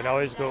 You can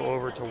always go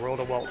over to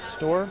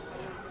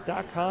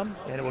worldofwaltstore.com,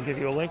 and it will give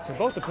you a link to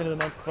both the Pin of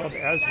the Month Club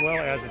as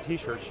well as a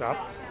t-shirt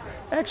shop.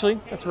 Actually,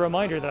 that's a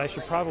reminder that I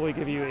should probably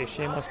give you a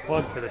shameless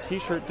plug for the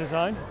t-shirt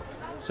design.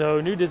 So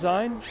new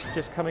design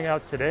just coming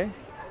out today.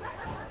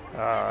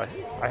 I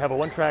have a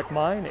one-track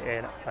mind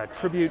and a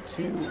tribute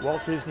to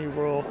Walt Disney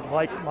World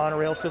like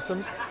monorail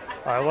systems.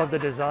 I love the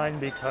design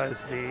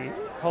because the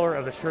color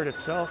of the shirt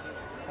itself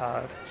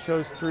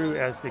shows through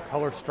as the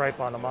color stripe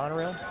on the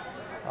monorail.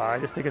 I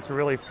just think it's a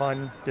really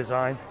fun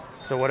design.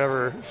 So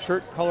whatever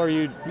shirt color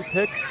you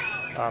pick,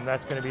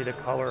 that's going to be the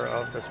color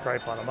of the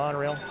stripe on the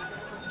monorail.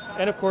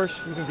 And of course,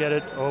 you can get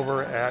it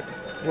over at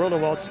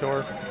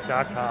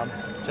worldofwaltstore.com.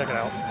 Check it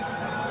out.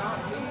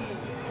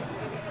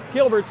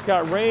 Gilbert's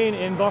got rain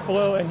in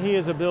Buffalo, and he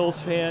is a Bills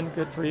fan.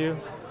 Good for you.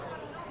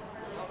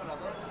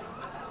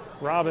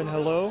 Robin,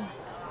 hello.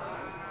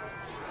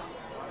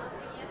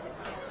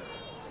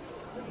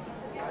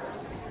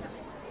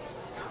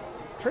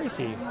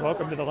 Tracy,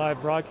 welcome to the live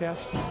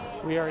broadcast.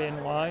 We are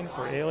in line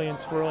for Alien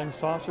Swirling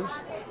Saucers.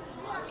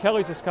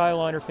 Kelly's a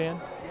Skyliner fan.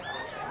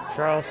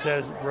 Charles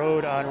says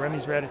rode on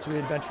Remy's Ratatouille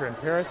Adventure in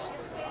Paris.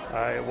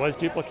 It was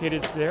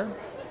duplicated there.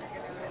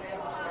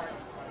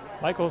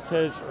 Michael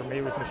says, or maybe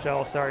it was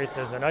Michelle, sorry,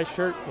 says a nice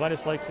shirt.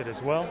 Glennis likes it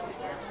as well.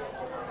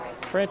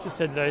 Francis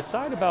said, did I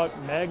decide about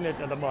Magnet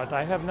of the Month?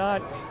 I have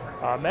not.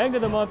 Magnet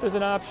of the Month is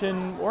an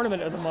option.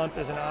 Ornament of the Month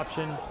is an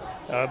option.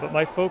 But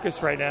my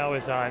focus right now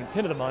is on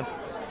Pin of the Month.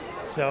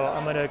 So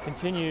I'm going to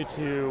continue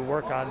to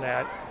work on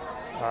that.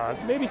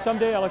 Maybe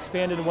someday I'll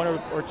expand into one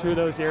or two of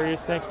those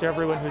areas. Thanks to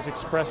everyone who's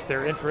expressed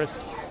their interest.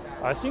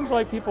 Seems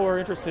like people are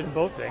interested in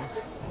both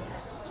things.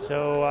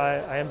 So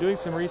I am doing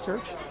some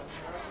research.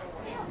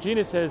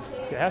 Gina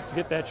says, it has to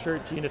get that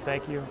shirt. Gina,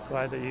 thank you.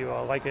 Glad that you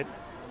like it.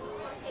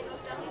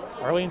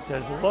 Arlene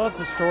says, loves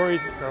the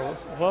stories, or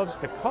loves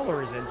the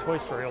colors in Toy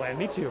Story Land.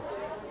 Me too.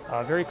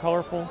 Very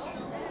colorful.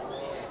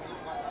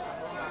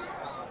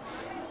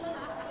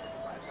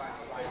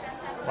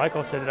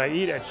 Michael said, did I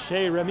eat at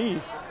Chez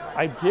Remy's?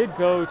 I did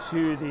go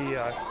to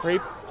the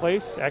crepe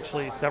place,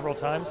 actually several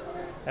times.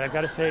 And I've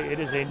got to say, it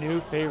is a new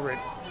favorite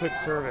quick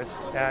service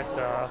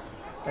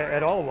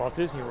at all Walt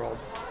Disney World.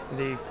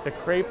 The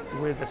crepe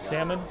with the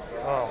salmon,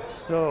 oh,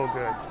 so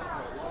good.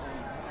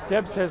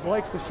 Deb says,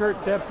 likes the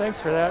shirt. Deb, thanks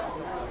for that.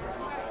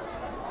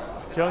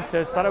 Joan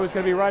says, thought I was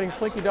going to be riding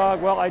Slinky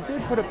Dog. Well, I did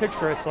put a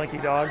picture of Slinky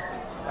Dog,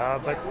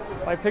 but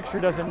my picture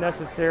doesn't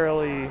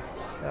necessarily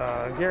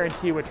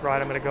guarantee which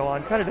ride I'm going to go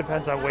on. Kind of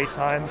depends on wait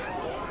times,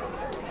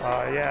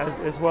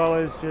 as well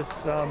as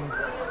just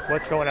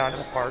what's going on in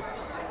the park.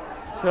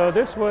 So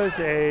this was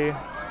a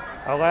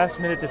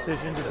last-minute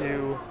decision to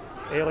do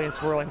Alien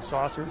Swirling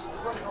Saucers.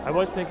 I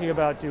was thinking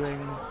about doing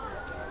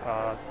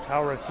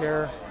Tower of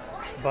Terror,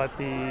 but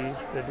the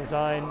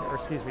design, or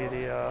excuse me,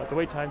 the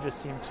wait time just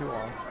seemed too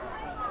long.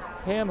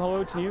 Pam,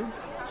 hello to you.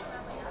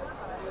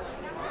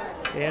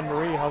 Anne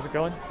Marie, how's it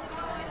going?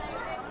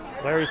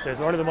 Larry says,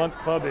 Order of the Month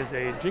Club is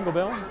a jingle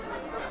bell.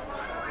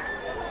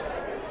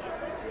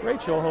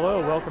 Rachel,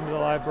 hello, welcome to the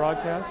live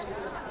broadcast.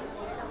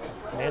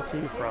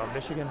 Nancy from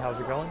Michigan, how's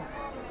it going?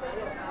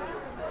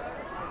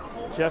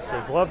 Jeff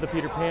says, love the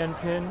Peter Pan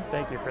pin.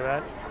 Thank you for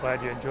that.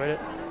 Glad you enjoyed it.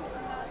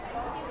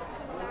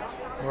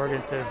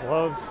 Morgan says,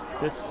 loves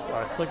this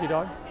Slinky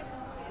Dog.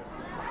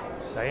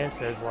 Diane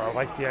says,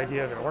 likes the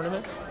idea of an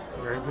ornament.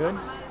 Very good.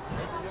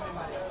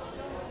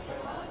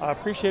 I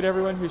appreciate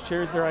everyone who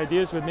shares their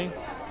ideas with me.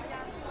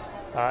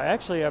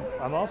 Actually,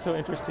 I'm also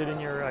interested in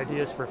your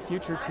ideas for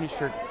future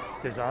t-shirt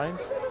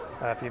designs.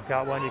 If you've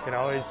got one, you can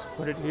always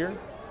put it here.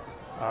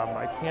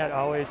 I can't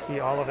always see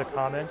all of the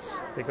comments.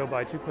 They go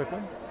by too quickly.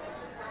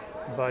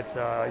 But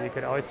you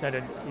can always send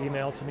an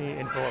email to me,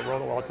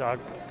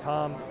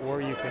 info@worldofwalt.com,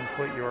 or you can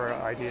put your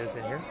ideas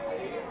in here.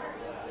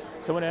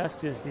 Someone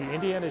asked, is the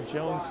Indiana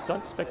Jones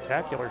Stunt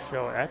Spectacular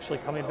show actually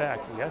coming back?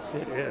 Yes,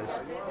 it is.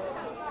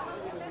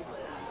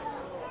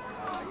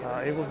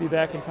 It will be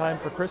back in time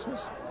for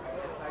Christmas.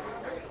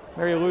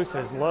 Mary Lou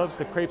says, loves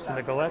the crepes and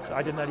the galettes.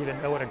 I did not even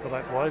know what a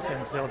galette was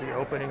until the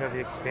opening of the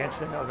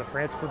expansion of the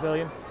France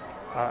Pavilion,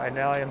 and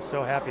now I am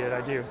so happy that I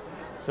do.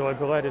 So a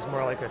galette is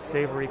more like a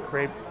savory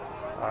crepe,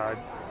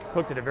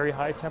 cooked at a very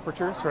high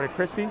temperature, sort of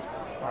crispy.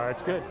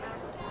 It's good.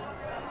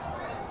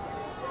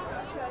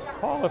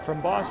 Paula from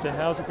Boston,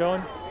 how's it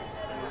going?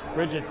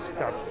 Bridget's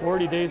got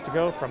 40 days to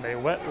go from a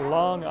wet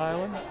Long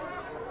Island.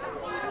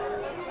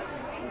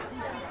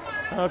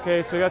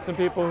 Okay, so we got some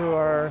people who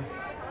are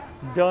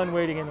done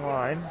waiting in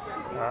line.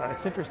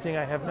 It's interesting,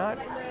 I have not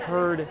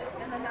heard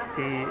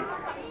the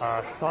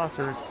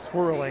saucers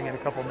swirling in a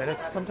couple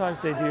minutes.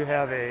 Sometimes they do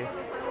have a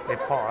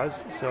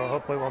pause, so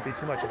hopefully it won't be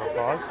too much of a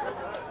pause.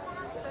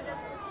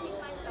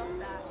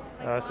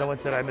 Someone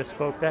said I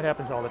misspoke. That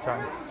happens all the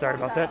time. Sorry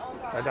about that.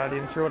 I'm not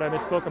even sure what I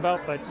misspoke about,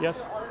 but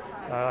yes,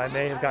 I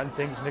may have gotten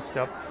things mixed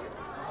up.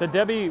 So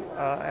Debbie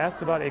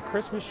asked about a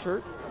Christmas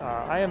shirt.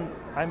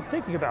 I'm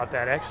thinking about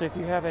that actually. If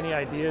you have any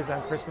ideas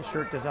on Christmas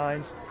shirt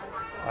designs,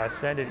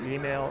 send an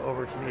email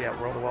over to me at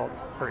worldofwelt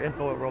or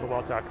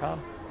info@worldofwelt.com.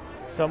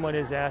 Someone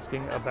is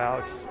asking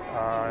about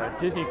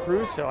Disney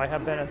cruise. So I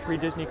have been on 3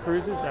 Disney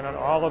cruises, and on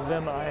all of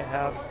them I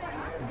have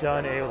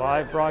done a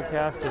live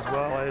broadcast as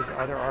well as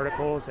other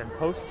articles and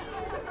posts.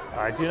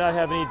 I do not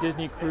have any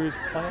Disney cruise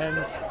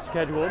plans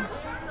scheduled,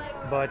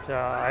 but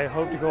I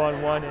hope to go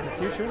on one in the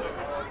future.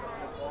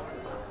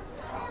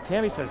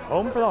 Tammy says,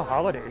 home for the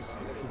holidays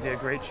would be a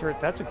great shirt.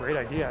 That's a great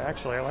idea,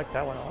 actually. I like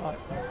that one a lot.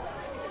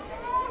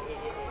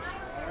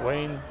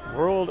 Wayne,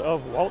 World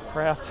of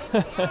Waltcraft.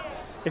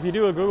 If you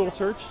do a Google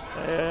search,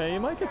 you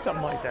might get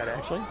something like that,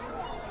 actually.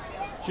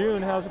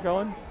 June, how's it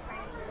going?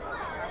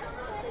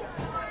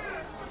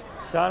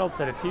 Donald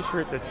said a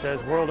t-shirt that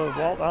says World of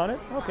Walt on it.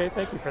 Okay,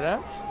 thank you for that.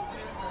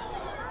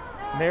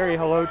 Mary,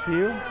 hello to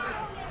you.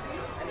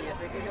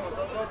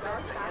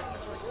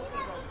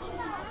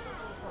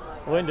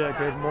 Linda,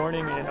 good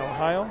morning in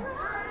Ohio.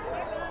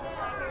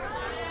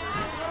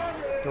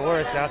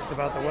 Doris asked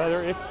about the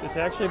weather. It's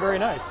actually very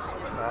nice.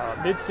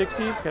 Mid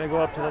 60s, going to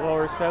go up to the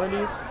lower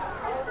 70s.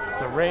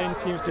 The rain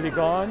seems to be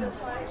gone.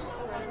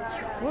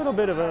 A little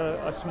bit of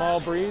a small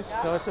breeze,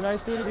 so it's a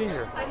nice day to be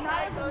here.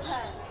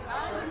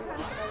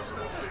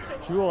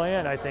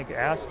 Julianne, I think,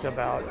 asked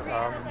about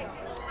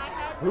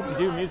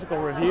Hoop-de-Doo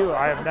musical review.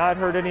 I have not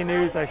heard any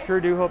news. I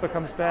sure do hope it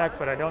comes back,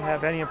 but I don't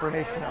have any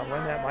information on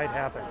when that might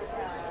happen.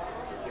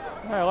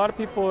 All right, a lot of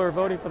people are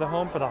voting for the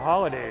home for the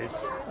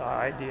holidays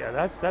idea.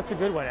 That's a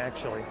good one,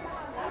 actually.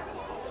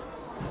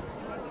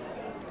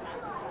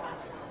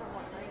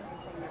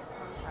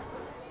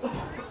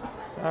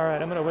 All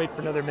right, I'm going to wait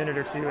for another minute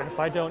or two, and if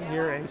I don't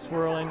hear any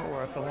swirling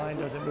or if the line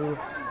doesn't move,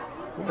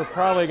 we're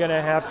probably going to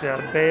have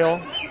to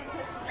bail,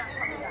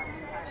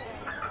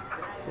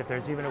 if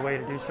there's even a way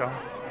to do so.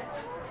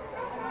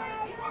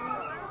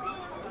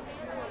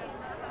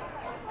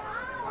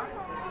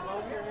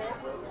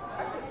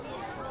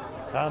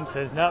 Tom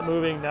says, not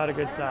moving, not a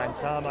good sign.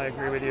 Tom, I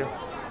agree with you.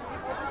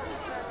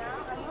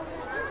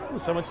 Ooh,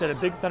 someone said a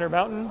Big Thunder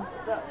Mountain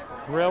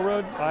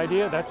Railroad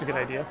idea. That's a good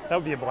idea. That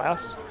would be a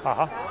blast.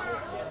 Haha.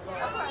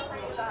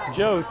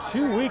 Joe,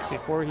 2 weeks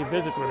before he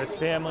visits with his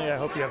family. I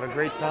hope you have a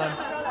great time.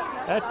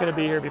 That's going to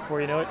be here before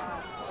you know it.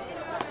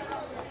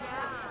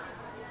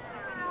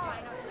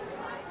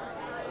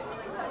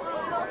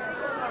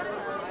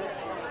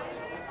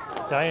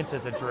 Diane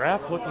says a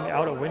giraffe looking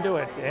out a window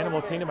at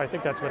Animal Kingdom. I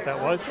think that's what that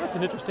was. That's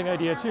an interesting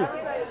idea too.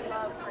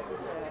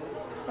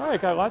 All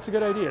right, got lots of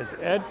good ideas.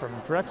 Ed from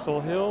Drexel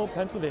Hill,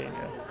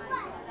 Pennsylvania.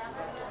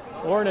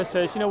 Lorna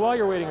says, you know, while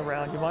you're waiting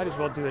around, you might as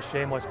well do a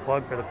shameless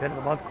plug for the Pin of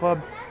the Month Club.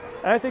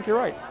 And I think you're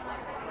right.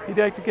 If you'd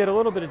like to get a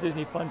little bit of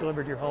Disney fun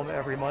delivered to your home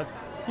every month,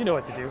 you know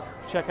what to do.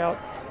 Check out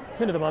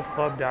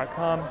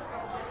pinofthemonthclub.com.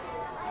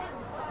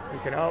 You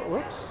can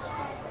whoops.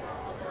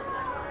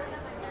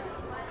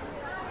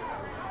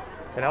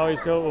 You can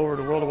always go over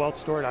to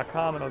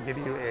worldofweltstore.com and I'll give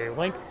you a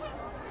link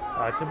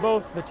to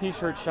both the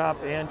t-shirt shop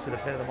and to the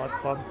Pin of the Month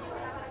Club.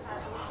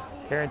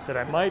 Karen said,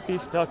 I might be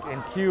stuck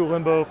in queue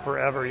limbo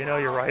forever. You know,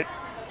 you're right.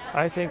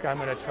 I think I'm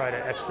going to try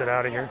to exit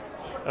out of here.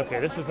 Okay,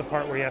 this is the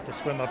part where you have to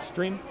swim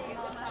upstream.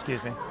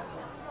 Excuse me.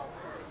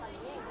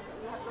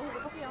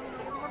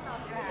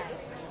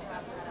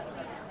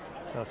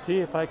 I'll see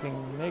if I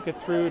can make it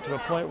through to a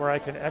point where I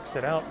can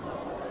exit out.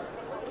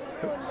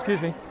 Oh, excuse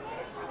me.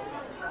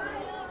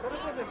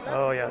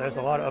 Oh yeah, there's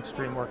a lot of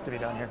upstream work to be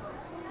done here.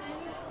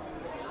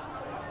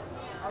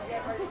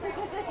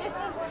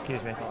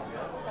 Excuse me.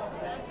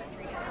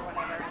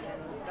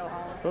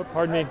 Oh,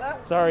 pardon me.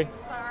 Sorry.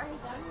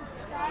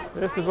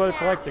 This is what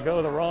it's like to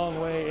go the wrong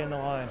way in the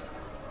line.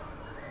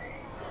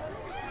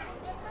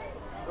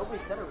 Nobody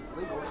said it was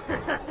legal.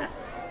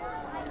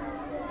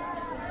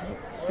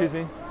 Excuse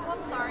me. Oh,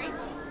 I'm sorry.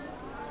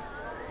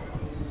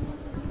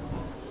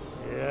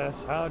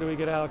 Yes, how do we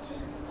get out?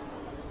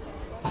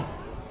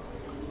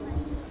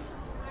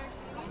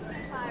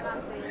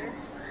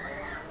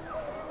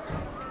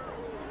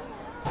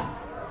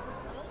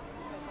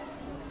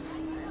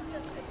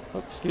 Oh,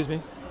 excuse me.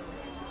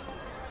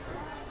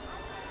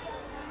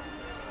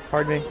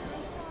 Pardon me.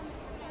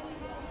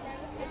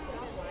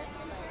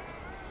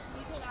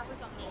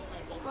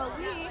 Well,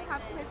 we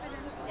have to pay for this.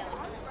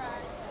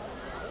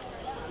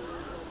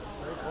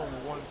 On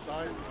one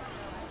side.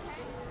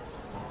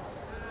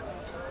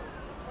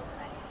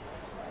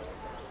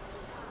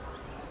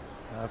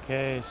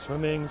 Okay,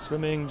 swimming,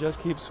 swimming, just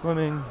keep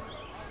swimming.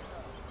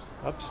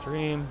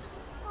 Upstream.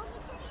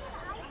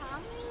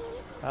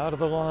 Out of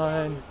the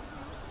line.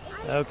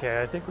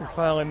 Okay, I think we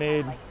finally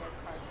made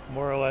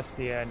more or less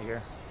the end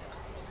here.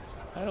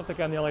 I don't think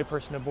I'm the only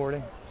person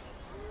aboarding.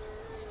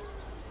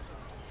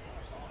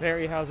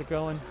 Mary, how's it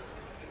going?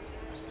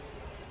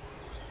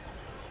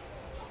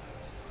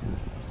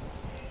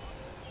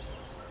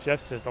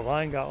 Jeff says the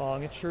line got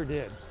long. It sure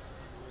did.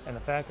 And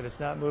the fact that it's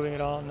not moving at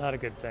all, not a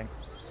good thing.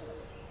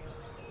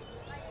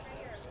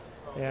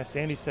 Yeah,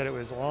 Sandy said it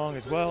was long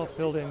as well,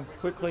 filled in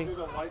quickly.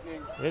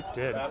 It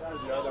did. After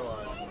the other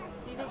one.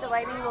 Do you think the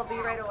lightning will be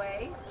right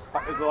away?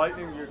 The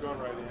lightning, you're going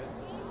right in.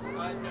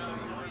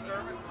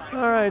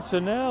 All right, so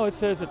now it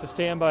says it's a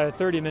standby at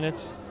 30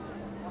 minutes.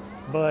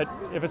 But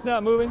if it's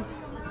not moving,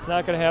 it's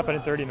not going to happen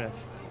in 30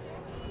 minutes.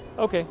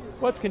 Okay,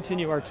 let's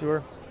continue our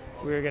tour.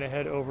 We're going to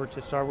head over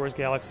to Star Wars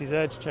Galaxy's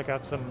Edge, check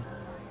out some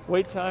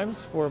wait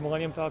times for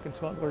Millennium Falcon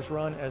Smuggler's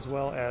Run, as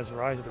well as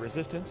Rise of the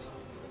Resistance.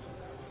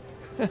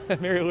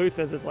 Mary Lou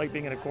says it's like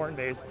being in a corn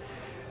maze.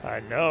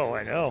 I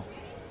know.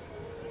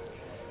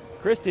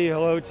 Christy,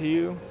 hello to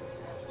you.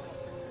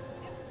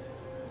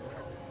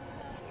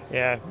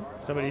 Yeah,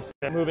 somebody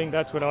said moving,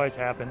 that's what always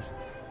happens.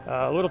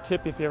 A little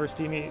tip if you ever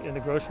see me in the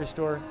grocery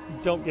store,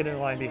 don't get in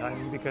line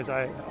behind me because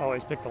I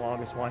always pick the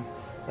longest one.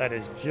 That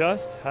is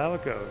just how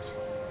it goes.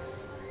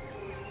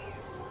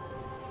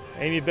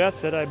 Amy Beth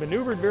said, I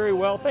maneuvered very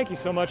well. Thank you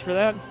so much for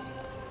that.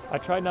 I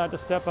tried not to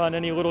step on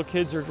any little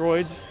kids or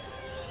droids.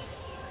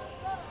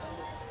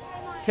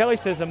 Kelly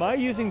says, am I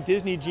using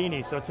Disney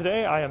Genie? So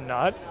today I am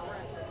not.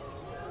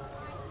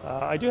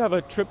 I do have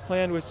a trip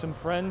planned with some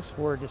friends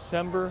for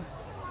December.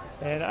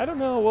 And I don't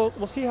know,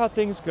 we'll see how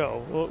things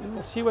go.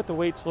 We'll see what the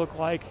waits look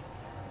like.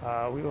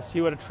 We will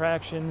see what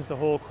attractions the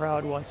whole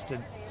crowd wants to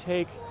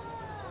take.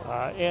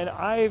 And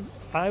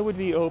I would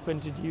be open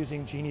to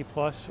using Genie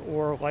Plus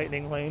or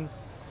Lightning Lane.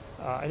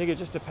 I think it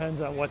just depends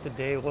on what the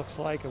day looks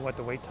like and what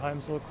the wait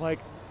times look like.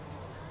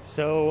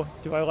 So,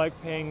 do I like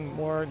paying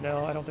more?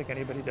 No, I don't think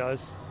anybody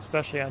does,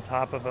 especially on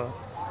top of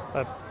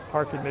a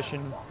park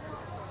admission.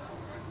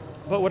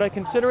 But would I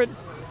consider it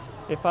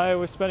if I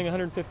was spending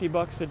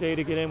 $150 a day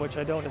to get in, which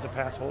I don't as a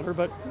pass holder,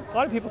 but a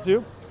lot of people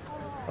do?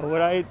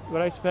 Would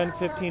I spend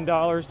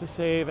 $15 to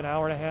save an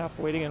hour and a half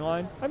waiting in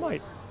line? I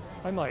might.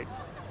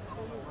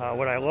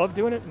 Would I love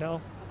doing it?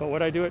 No. But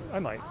would I do it? I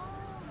might.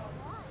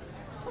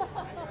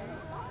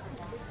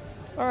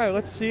 All right,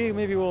 let's see.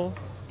 Maybe we'll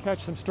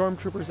catch some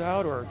stormtroopers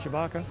out or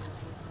Chewbacca.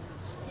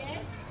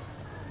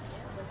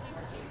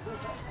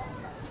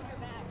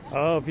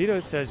 Oh, Vito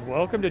says,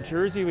 welcome to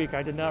Jersey Week.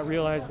 I did not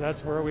realize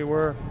that's where we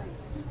were.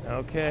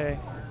 Okay.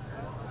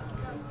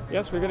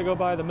 Yes, we're going to go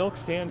by the milk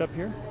stand up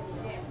here.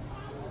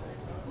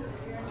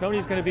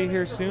 Tony's going to be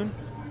here soon.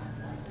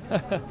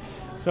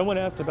 Someone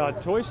asked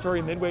about Toy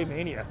Story Midway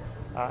Mania.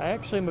 I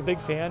actually am a big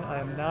fan. I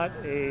am not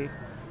an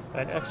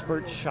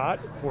expert shot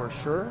for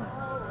sure.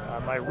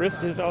 My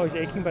wrist is always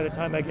aching by the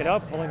time I get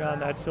up pulling on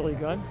that silly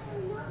gun.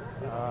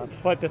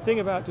 But the thing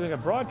about doing a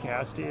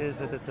broadcast is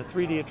that it's a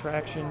 3D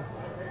attraction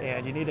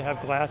and you need to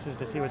have glasses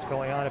to see what's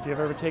going on. If you've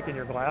ever taken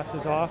your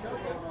glasses off,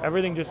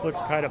 everything just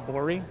looks kind of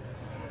blurry.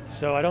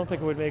 So I don't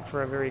think it would make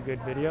for a very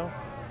good video,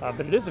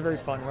 but it is a very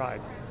fun ride.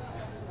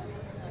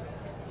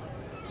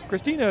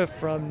 Christina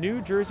from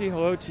New Jersey,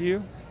 hello to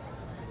you.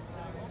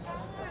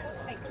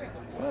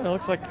 Well, it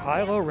looks like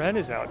Kylo Ren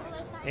is out.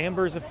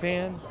 Amber's a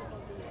fan.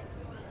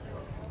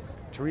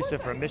 Teresa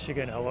from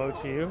Michigan, hello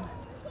to you.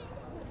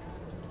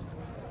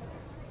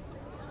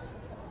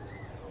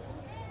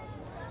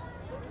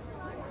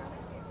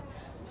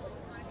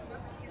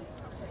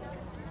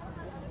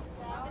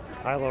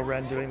 Kylo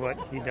Ren doing what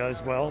he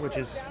does well, which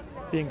is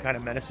being kind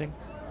of menacing.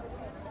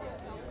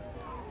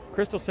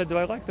 Crystal said, do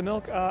I like the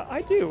milk?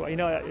 I do. You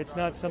know, it's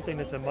not something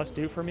that's a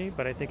must-do for me,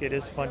 but I think it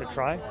is fun to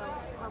try.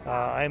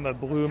 I'm a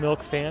blue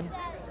milk fan.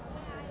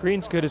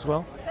 Green's good as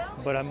well,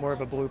 but I'm more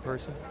of a blue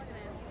person.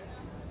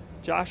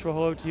 Joshua,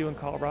 hello to you in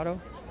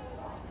Colorado.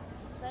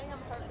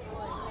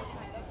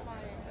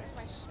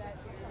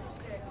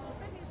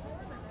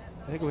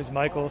 I think it was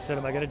Michael said,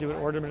 am I going to do an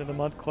Ornament of the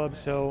Month Club?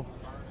 So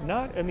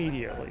not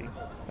immediately.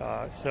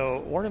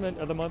 So Ornament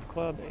of the Month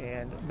Club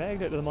and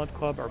Magnet of the Month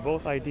Club are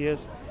both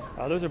ideas.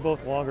 Those are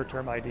both longer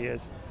term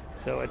ideas.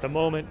 So at the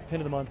moment, Pin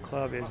of the Month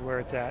Club is where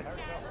it's at.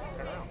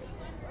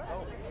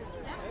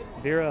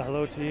 Vera,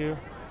 hello to you.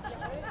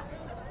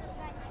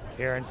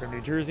 Karen from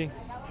New Jersey.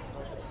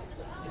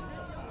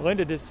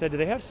 Linda just said, do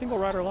they have single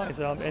rider lines?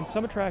 And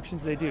some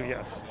attractions they do,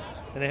 yes.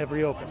 And they have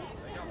reopened.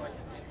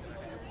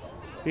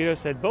 Vito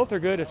said, both are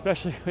good,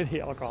 especially with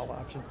the alcohol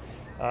option.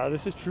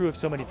 This is true of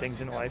so many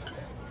things in life.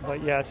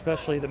 But yeah,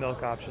 especially the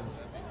milk options.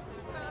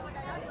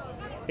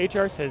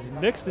 HR says,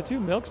 mix the two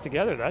milks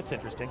together. That's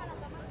interesting.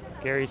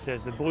 Gary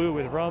says, the blue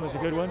with rum is a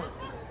good one.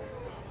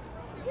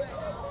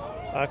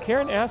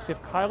 Karen asked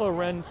if Kylo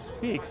Ren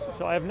speaks.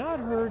 So I have not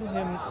heard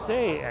him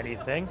say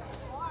anything.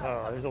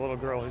 Oh, there's a little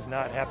girl who's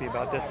not happy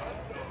about this.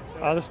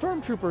 The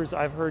Stormtroopers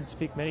I've heard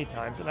speak many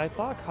times, and I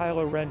thought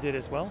Kylo Ren did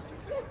as well,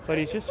 but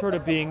he's just sort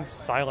of being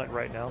silent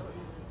right now.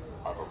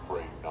 I'm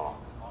afraid not.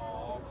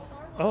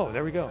 Oh,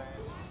 there we go.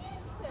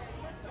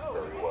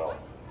 Very well.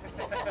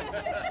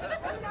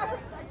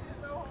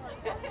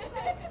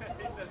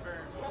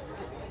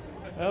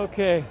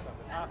 Okay,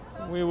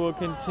 we will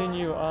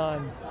continue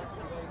on.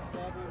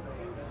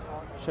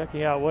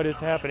 checking out what is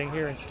happening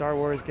here in Star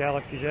Wars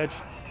Galaxy's Edge.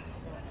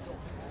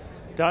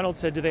 Donald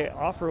said, do they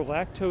offer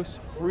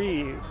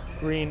lactose-free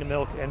green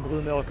milk and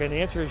blue milk? And the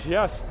answer is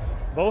yes.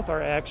 Both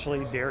are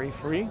actually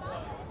dairy-free,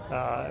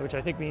 which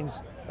I think means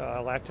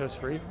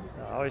lactose-free.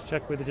 Always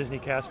check with a Disney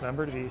cast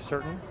member to be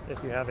certain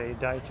if you have a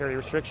dietary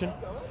restriction.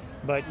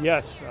 But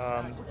yes,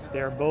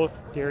 they're both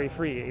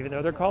dairy-free, even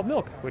though they're called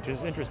milk, which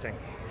is interesting.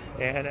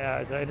 And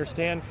as I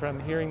understand from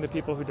hearing the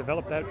people who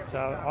developed that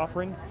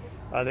offering,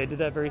 they did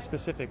that very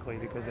specifically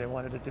because they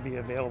wanted it to be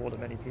available to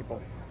many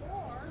people.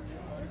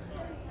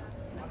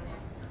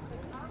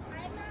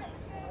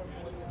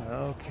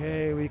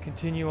 Okay, we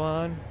continue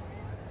on.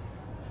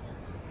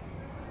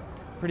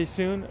 Pretty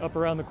soon, up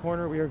around the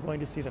corner, we are going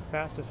to see the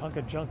fastest hunk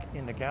of junk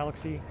in the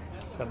galaxy,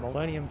 the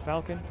Millennium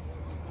Falcon.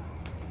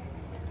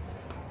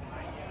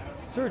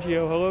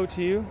 Sergio, hello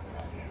to you.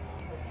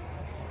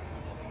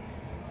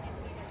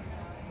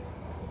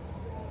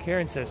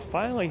 Karen says,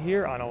 finally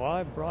here on a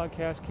live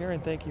broadcast.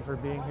 Karen, thank you for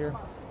being here.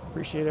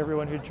 Appreciate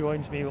everyone who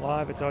joins me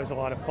live. It's always a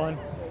lot of fun.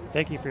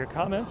 Thank you for your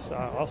comments,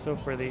 also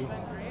for the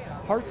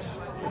hearts,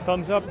 the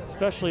thumbs up,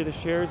 especially the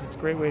shares. It's a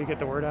great way to get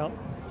the word out.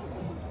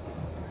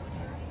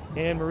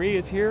 Anne Marie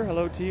is here.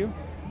 Hello to you.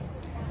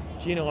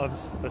 Gina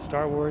loves the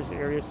Star Wars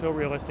area. So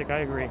realistic. I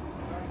agree.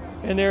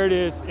 And there it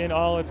is in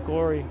all its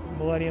glory.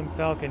 Millennium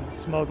Falcon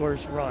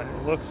Smuggler's Run.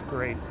 It looks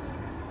great.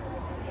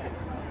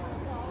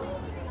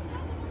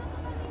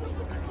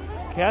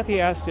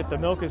 Kathy asked if the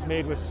milk is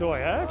made with soy.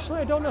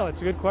 Actually, I don't know.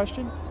 It's a good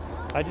question.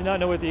 I do not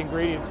know what the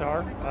ingredients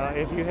are.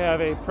 If you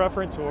have a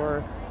preference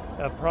or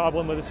a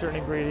problem with a certain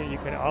ingredient, you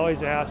can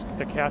always ask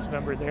the cast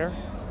member there,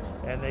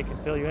 and they can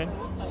fill you in.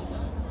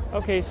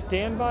 Okay,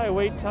 standby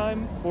wait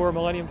time for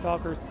Millennium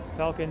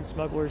Falcon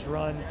Smuggler's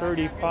Run,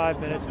 35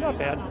 minutes. Not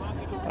bad.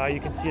 You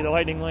can see the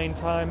lightning lane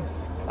time,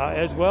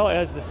 as well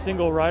as the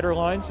single rider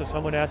line. So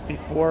someone asked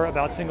before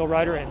about single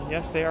rider, and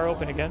yes, they are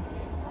open again.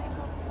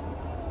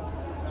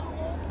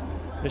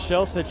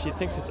 Michelle said she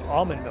thinks it's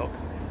almond milk.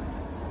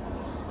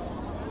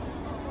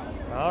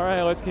 All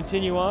right, let's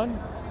continue on.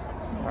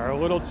 Our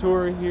little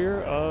tour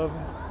here of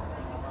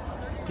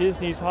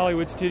Disney's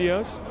Hollywood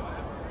Studios.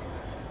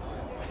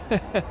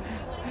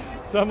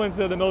 Someone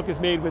said the milk is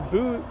made with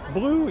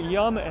blue,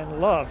 yum,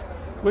 and love,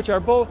 which are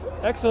both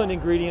excellent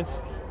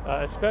ingredients,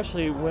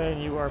 especially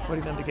when you are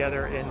putting them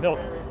together in milk.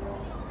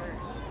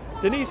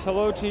 Denise,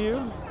 hello to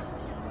you.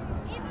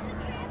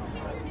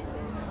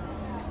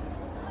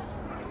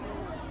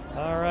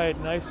 All right,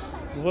 nice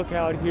look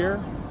out here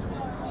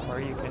where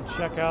you can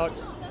check out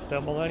the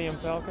Millennium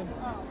Falcon.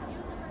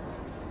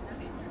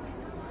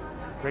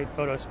 Great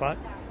photo spot.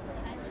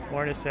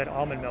 Lorna said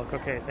almond milk.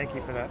 Okay, thank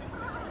you for that.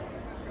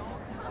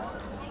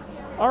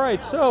 All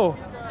right, so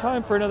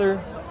time for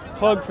another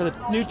plug for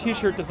the new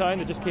t-shirt design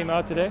that just came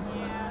out today.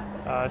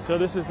 So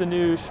this is the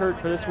new shirt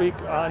for this week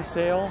on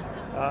sale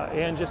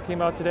and just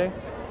came out today.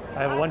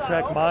 I have a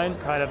one-track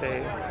mind, kind of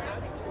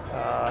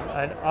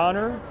an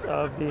honor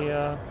of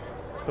the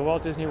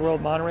Walt Disney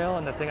World monorail,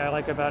 and the thing I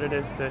like about it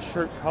is the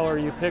shirt color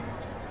you pick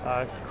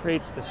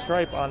creates the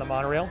stripe on the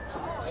monorail.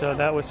 So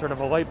that was sort of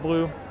a light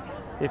blue.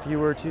 If you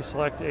were to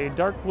select a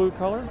dark blue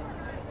color,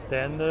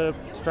 then the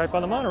stripe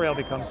on the monorail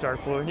becomes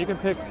dark blue. And you can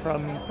pick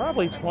from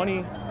probably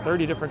 20,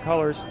 30 different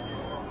colors.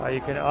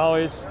 You can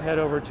always head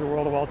over to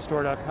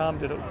worldofwaltstore.com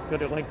to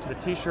get a link to the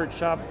t-shirt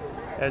shop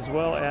as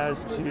well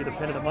as to the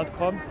Pin of the Month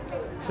Club.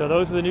 So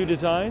those are the new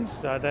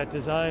designs. That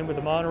design with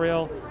the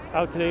monorail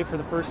out today for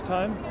the first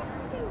time.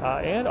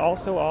 And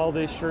also all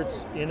the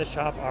shirts in the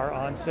shop are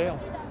on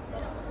sale.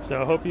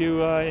 So I hope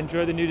you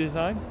enjoy the new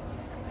design.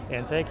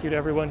 And thank you to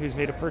everyone who's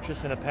made a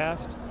purchase in the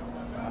past.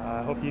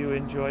 I hope you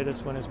enjoy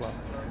this one as well.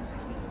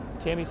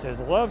 Tammy says,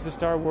 loves the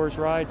Star Wars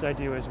rides. I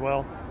do as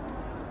well.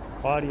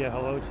 Claudia,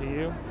 hello to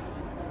you.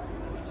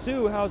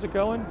 Sue, how's it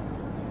going?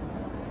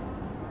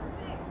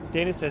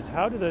 Dana says,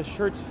 how do the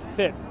shirts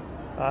fit?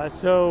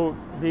 So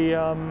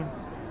the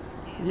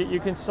you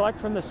can select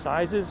from the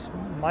sizes.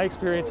 My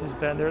experience has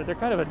been they're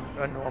kind of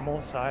a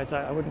normal size.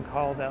 I wouldn't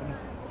call them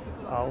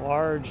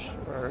large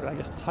or I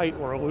guess tight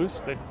or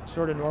loose, but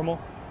sort of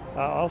normal.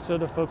 Also,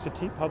 the folks at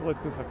TeePublic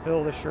who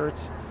fulfill the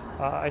shirts,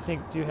 I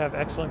think do have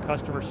excellent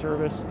customer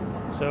service.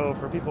 So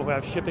for people who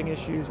have shipping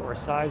issues or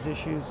size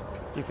issues,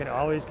 you can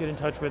always get in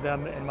touch with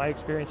them. And my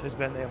experience has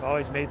been they have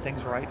always made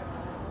things right.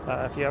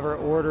 If you ever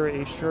order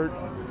a shirt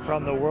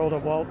from the World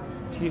of Walt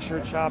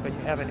t-shirt shop and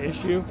you have an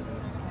issue,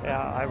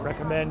 I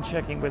recommend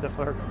checking with the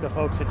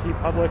folks at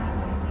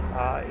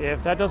TeePublic.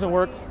 If that doesn't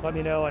work, let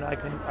me know and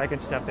I can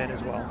step in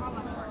as well.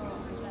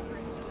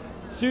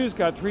 Sue's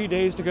got 3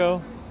 days to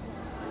go.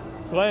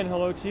 Glenn,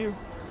 hello to you.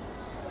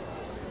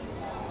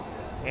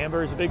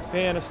 Amber is a big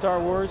fan of Star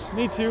Wars.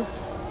 Me too.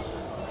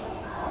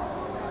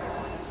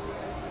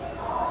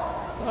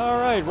 All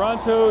right,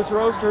 Ronto's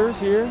Roasters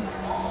here.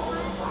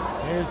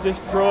 Here's this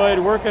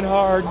droid working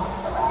hard.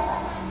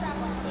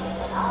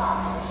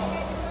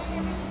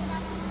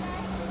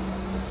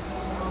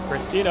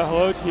 Christina,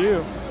 hello to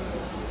you.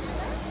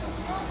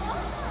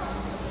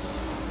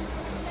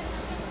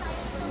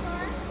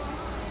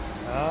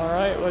 All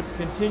right, let's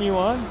continue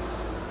on.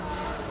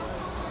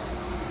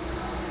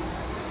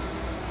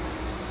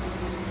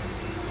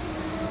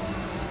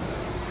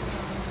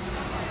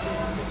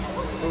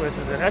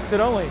 this is an exit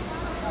only.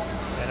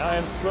 And I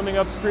am swimming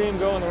upstream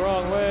going the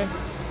wrong way.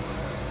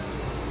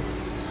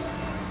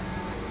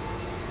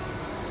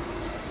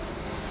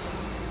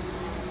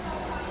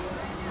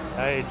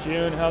 Hey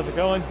June, how's it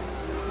going?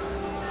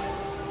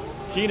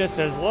 Gina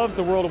says, loves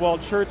the World of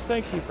Walt shirts.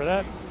 Thanks you for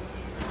that.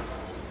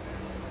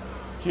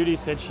 Judy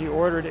said she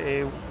ordered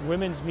a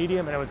women's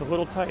medium and it was a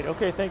little tight.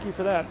 Okay, thank you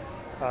for that.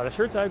 The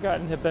shirts I've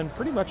gotten have been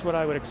pretty much what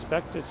I would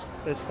expect as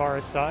far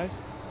as size.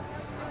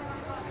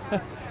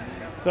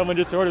 Someone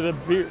just ordered a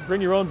Bring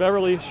Your Own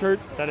Beverly shirt.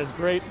 That is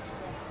great.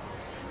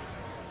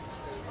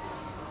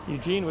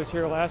 Eugene was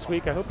here last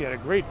week. I hope you had a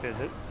great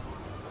visit.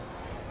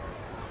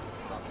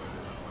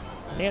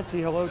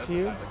 Nancy, hello to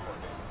you.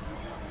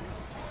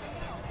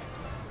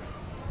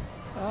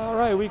 All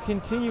right, we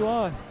continue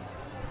on.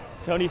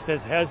 Tony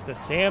says, has the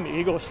Sam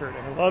Eagle shirt.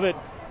 I love it.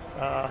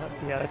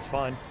 Yeah, that's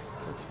fun.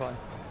 That's fun.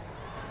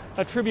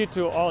 A tribute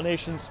to all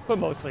nations, but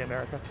mostly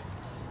America.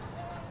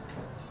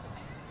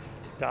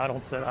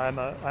 Donald said, I'm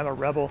a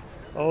rebel.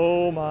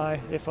 Oh my,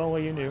 if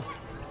only you knew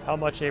how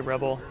much a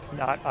rebel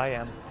not I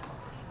am.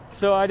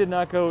 So I did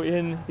not go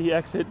in the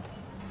exit,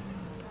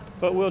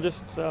 but we'll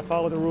just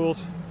follow the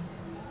rules.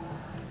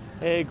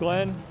 Hey,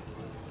 Glenn.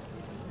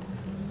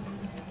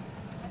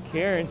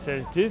 Karen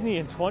says, Disney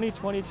in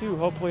 2022.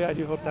 Hopefully, I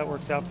do hope that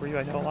works out for you.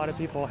 I know a lot of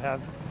people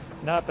have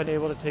not been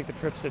able to take the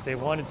trips that they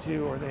wanted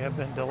to, or they have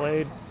been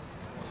delayed.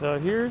 So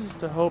here's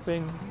to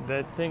hoping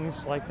that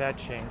things like that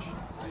change.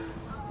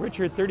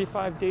 Richard,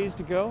 35 days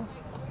to go.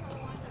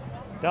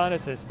 Donna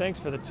says, thanks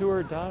for the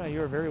tour. Donna,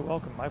 you are very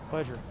welcome. My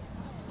pleasure.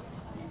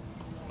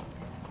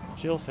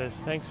 Jill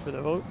says, thanks for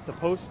the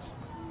posts.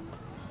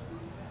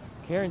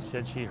 Karen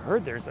said she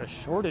heard there's a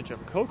shortage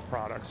of Coke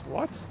products.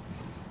 What?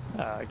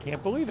 I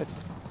can't believe it.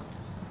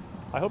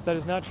 I hope that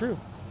is not true.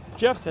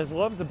 Jeff says,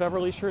 loves the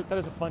Beverly shirt. That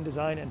is a fun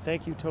design. And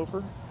thank you,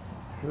 Topher,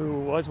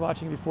 who was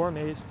watching before,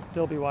 may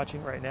still be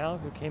watching right now,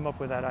 who came up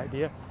with that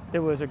idea. It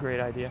was a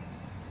great idea.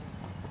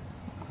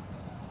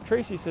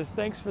 Tracy says,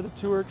 thanks for the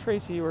tour.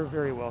 Tracy, you are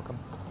very welcome.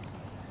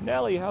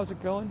 Nellie, how's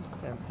it going?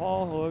 And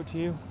Paul, hello to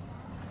you.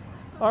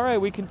 All right,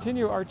 we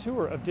continue our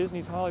tour of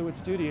Disney's Hollywood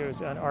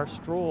Studios and our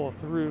stroll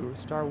through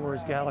Star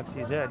Wars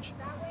Galaxy's Edge.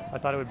 I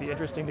thought it would be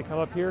interesting to come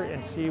up here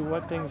and see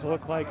what things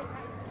look like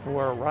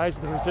for Rise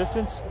of the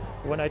Resistance.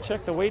 When I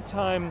checked the wait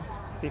time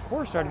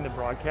before starting the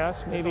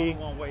broadcast, maybe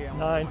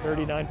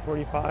 9:30,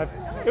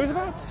 9:45, it was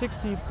about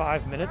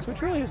 65 minutes,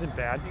 which really isn't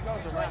bad,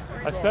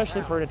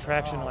 especially for an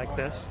attraction like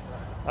this.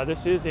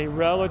 This is a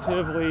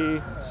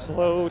relatively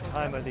slow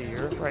time of the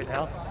year right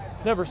now.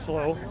 It's never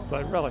slow,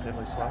 but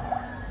relatively slow.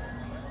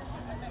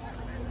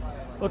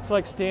 Looks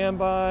like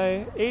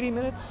standby 80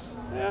 minutes.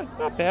 Yeah,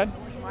 not bad.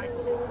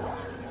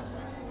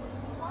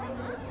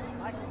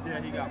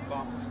 Yeah, he got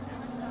bumped.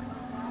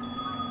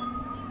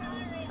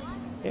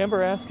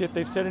 Amber asked if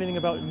they've said anything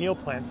about meal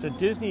plans. So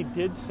Disney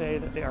did say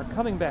that they are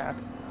coming back,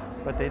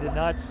 but they did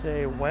not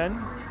say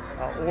when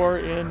or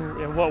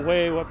in what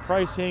way, what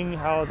pricing,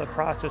 how the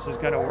process is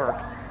going to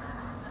work.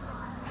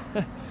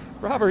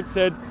 Robert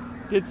said,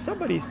 did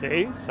somebody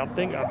say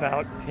something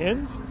about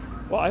pins?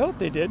 Well, I hope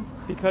they did,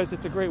 because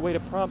it's a great way to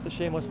prompt the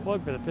shameless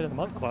plug for the Pin of the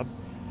Month Club.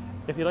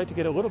 If you'd like to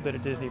get a little bit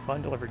of Disney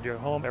fun delivered to your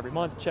home every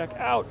month, check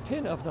out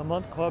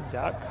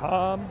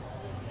pinofthemonthclub.com.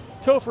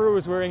 Topher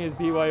was wearing his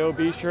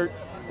BYOB shirt.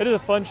 It is a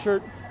fun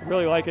shirt. I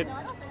really like it.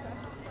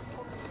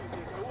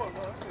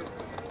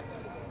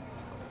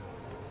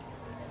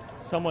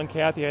 Someone,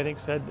 Kathy, I think,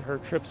 said her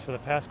trips for the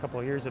past couple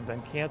of years have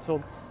been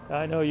canceled.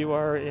 I know you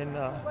are in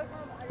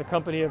the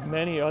company of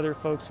many other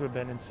folks who have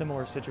been in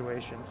similar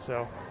situations.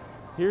 So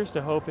here's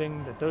to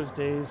hoping that those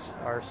days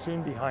are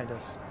soon behind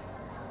us.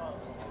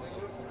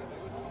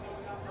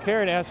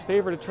 Karen asked,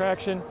 favorite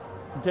attraction?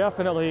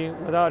 Definitely,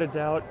 without a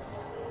doubt,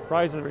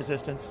 Rise of the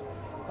Resistance.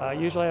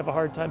 Usually I have a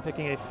hard time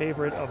picking a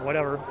favorite of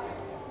whatever.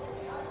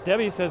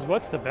 Debbie says,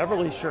 what's the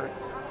Beverly shirt?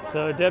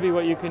 So Debbie,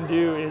 what you can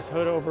do is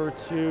head over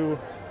to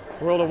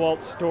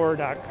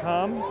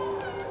worldofwaltstore.com.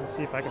 Let's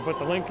see if I can put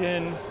the link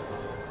in.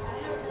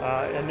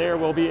 And there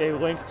will be a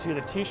link to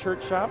the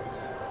t-shirt shop.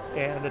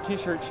 And the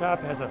t-shirt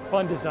shop has a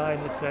fun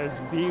design that says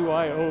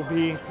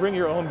BYOB, Bring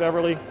Your Own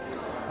Beverly.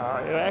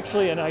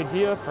 Actually an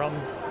idea from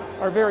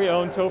our very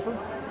own Topher.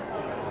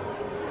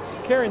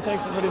 Karen,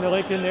 thanks for putting the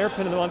link in there,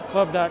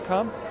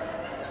 pinofthemonthclub.com.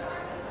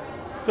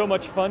 So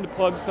much fun to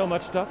plug so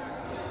much stuff.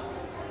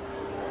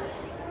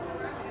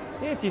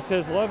 Nancy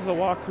says, loves the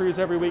walkthroughs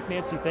every week.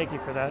 Nancy, thank you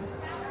for that.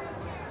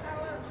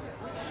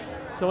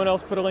 Someone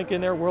else put a link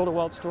in there,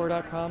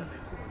 worldofwaltstore.com.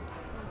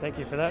 Thank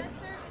you for that.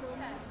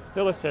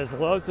 Phyllis says,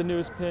 loves the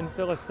newest pin.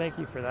 Phyllis, thank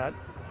you for that.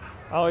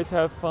 I always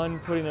have fun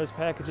putting those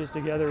packages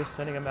together,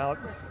 sending them out.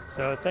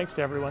 So thanks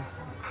to everyone.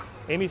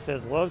 Amy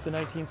says, loves the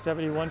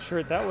 1971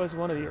 shirt. That was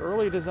one of the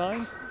early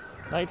designs.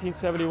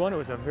 1971, it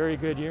was a very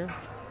good year.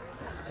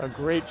 A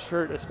great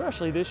shirt,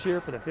 especially this year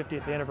for the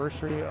 50th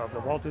anniversary of the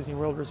Walt Disney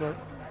World Resort.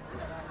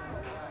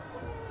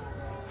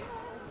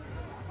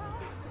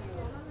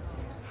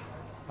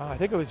 I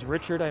think it was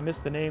Richard, I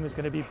missed the name, is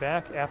going to be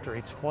back after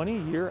a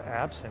 20-year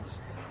absence.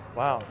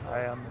 Wow,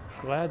 I am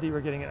glad that you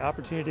were getting an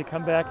opportunity to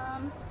come back.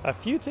 A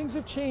few things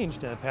have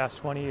changed in the past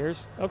 20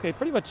 years. Okay,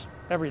 pretty much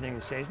everything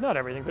has changed. Not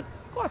everything, but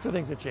lots of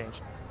things have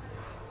changed.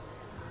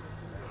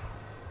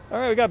 All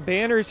right, we got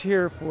banners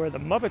here for the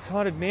Muppets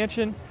Haunted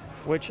Mansion,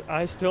 which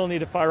I still need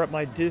to fire up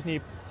my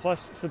Disney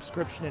Plus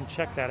subscription and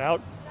check that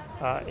out.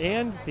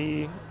 And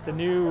the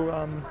new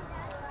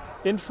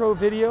intro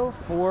video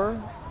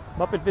for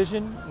Muppet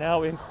Vision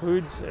now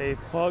includes a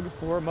plug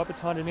for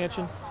Muppets Haunted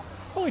Mansion.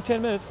 Only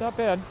 10 minutes, not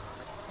bad.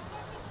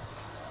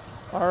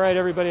 All right,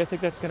 everybody, I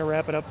think that's going to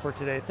wrap it up for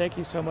today. Thank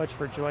you so much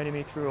for joining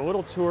me through a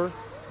little tour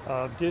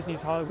of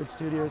Disney's Hollywood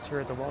Studios here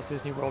at the Walt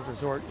Disney World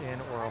Resort in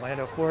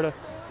Orlando, Florida.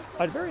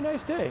 A very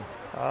nice day.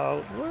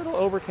 A little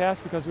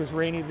overcast because it was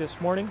rainy this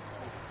morning,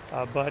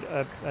 but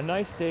a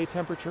nice day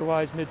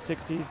temperature-wise,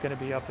 mid-60s, going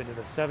to be up into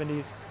the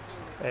 70s.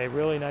 A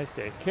really nice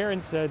day.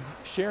 Karen said,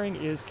 sharing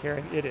is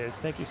caring. It is.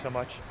 Thank you so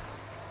much.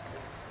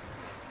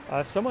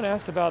 Someone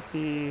asked about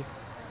the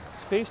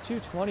Space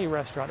 220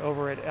 restaurant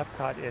over at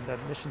Epcot in the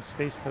Mission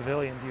Space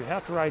Pavilion. Do you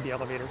have to ride the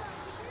elevator?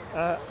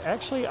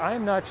 Actually,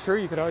 I'm not sure.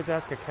 You could always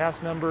ask a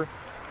cast member.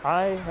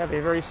 I have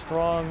a very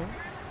strong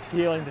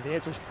feeling that the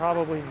answer is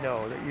probably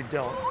no, that you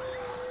don't.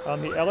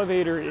 The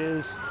elevator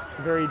is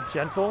very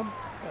gentle.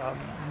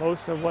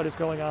 Most of what is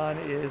going on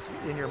is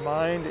in your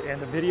mind and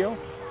the video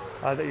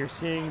that you're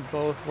seeing,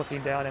 both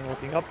looking down and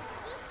looking up.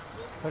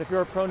 But if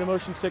you're prone to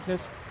motion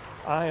sickness,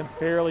 I am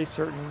fairly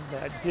certain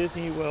that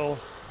Disney will,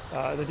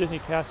 the Disney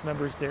cast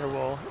members there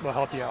will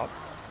help you out.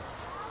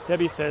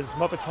 Debbie says,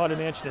 Muppets Haunted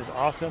Mansion is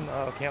awesome.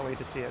 Oh, can't wait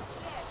to see it.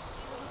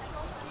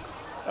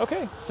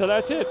 Okay, so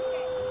that's it.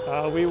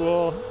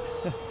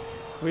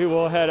 We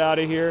will head out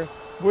of here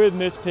with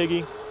Miss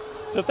Piggy.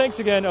 So thanks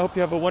again. I hope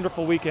you have a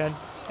wonderful weekend.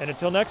 And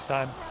until next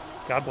time,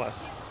 God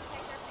bless.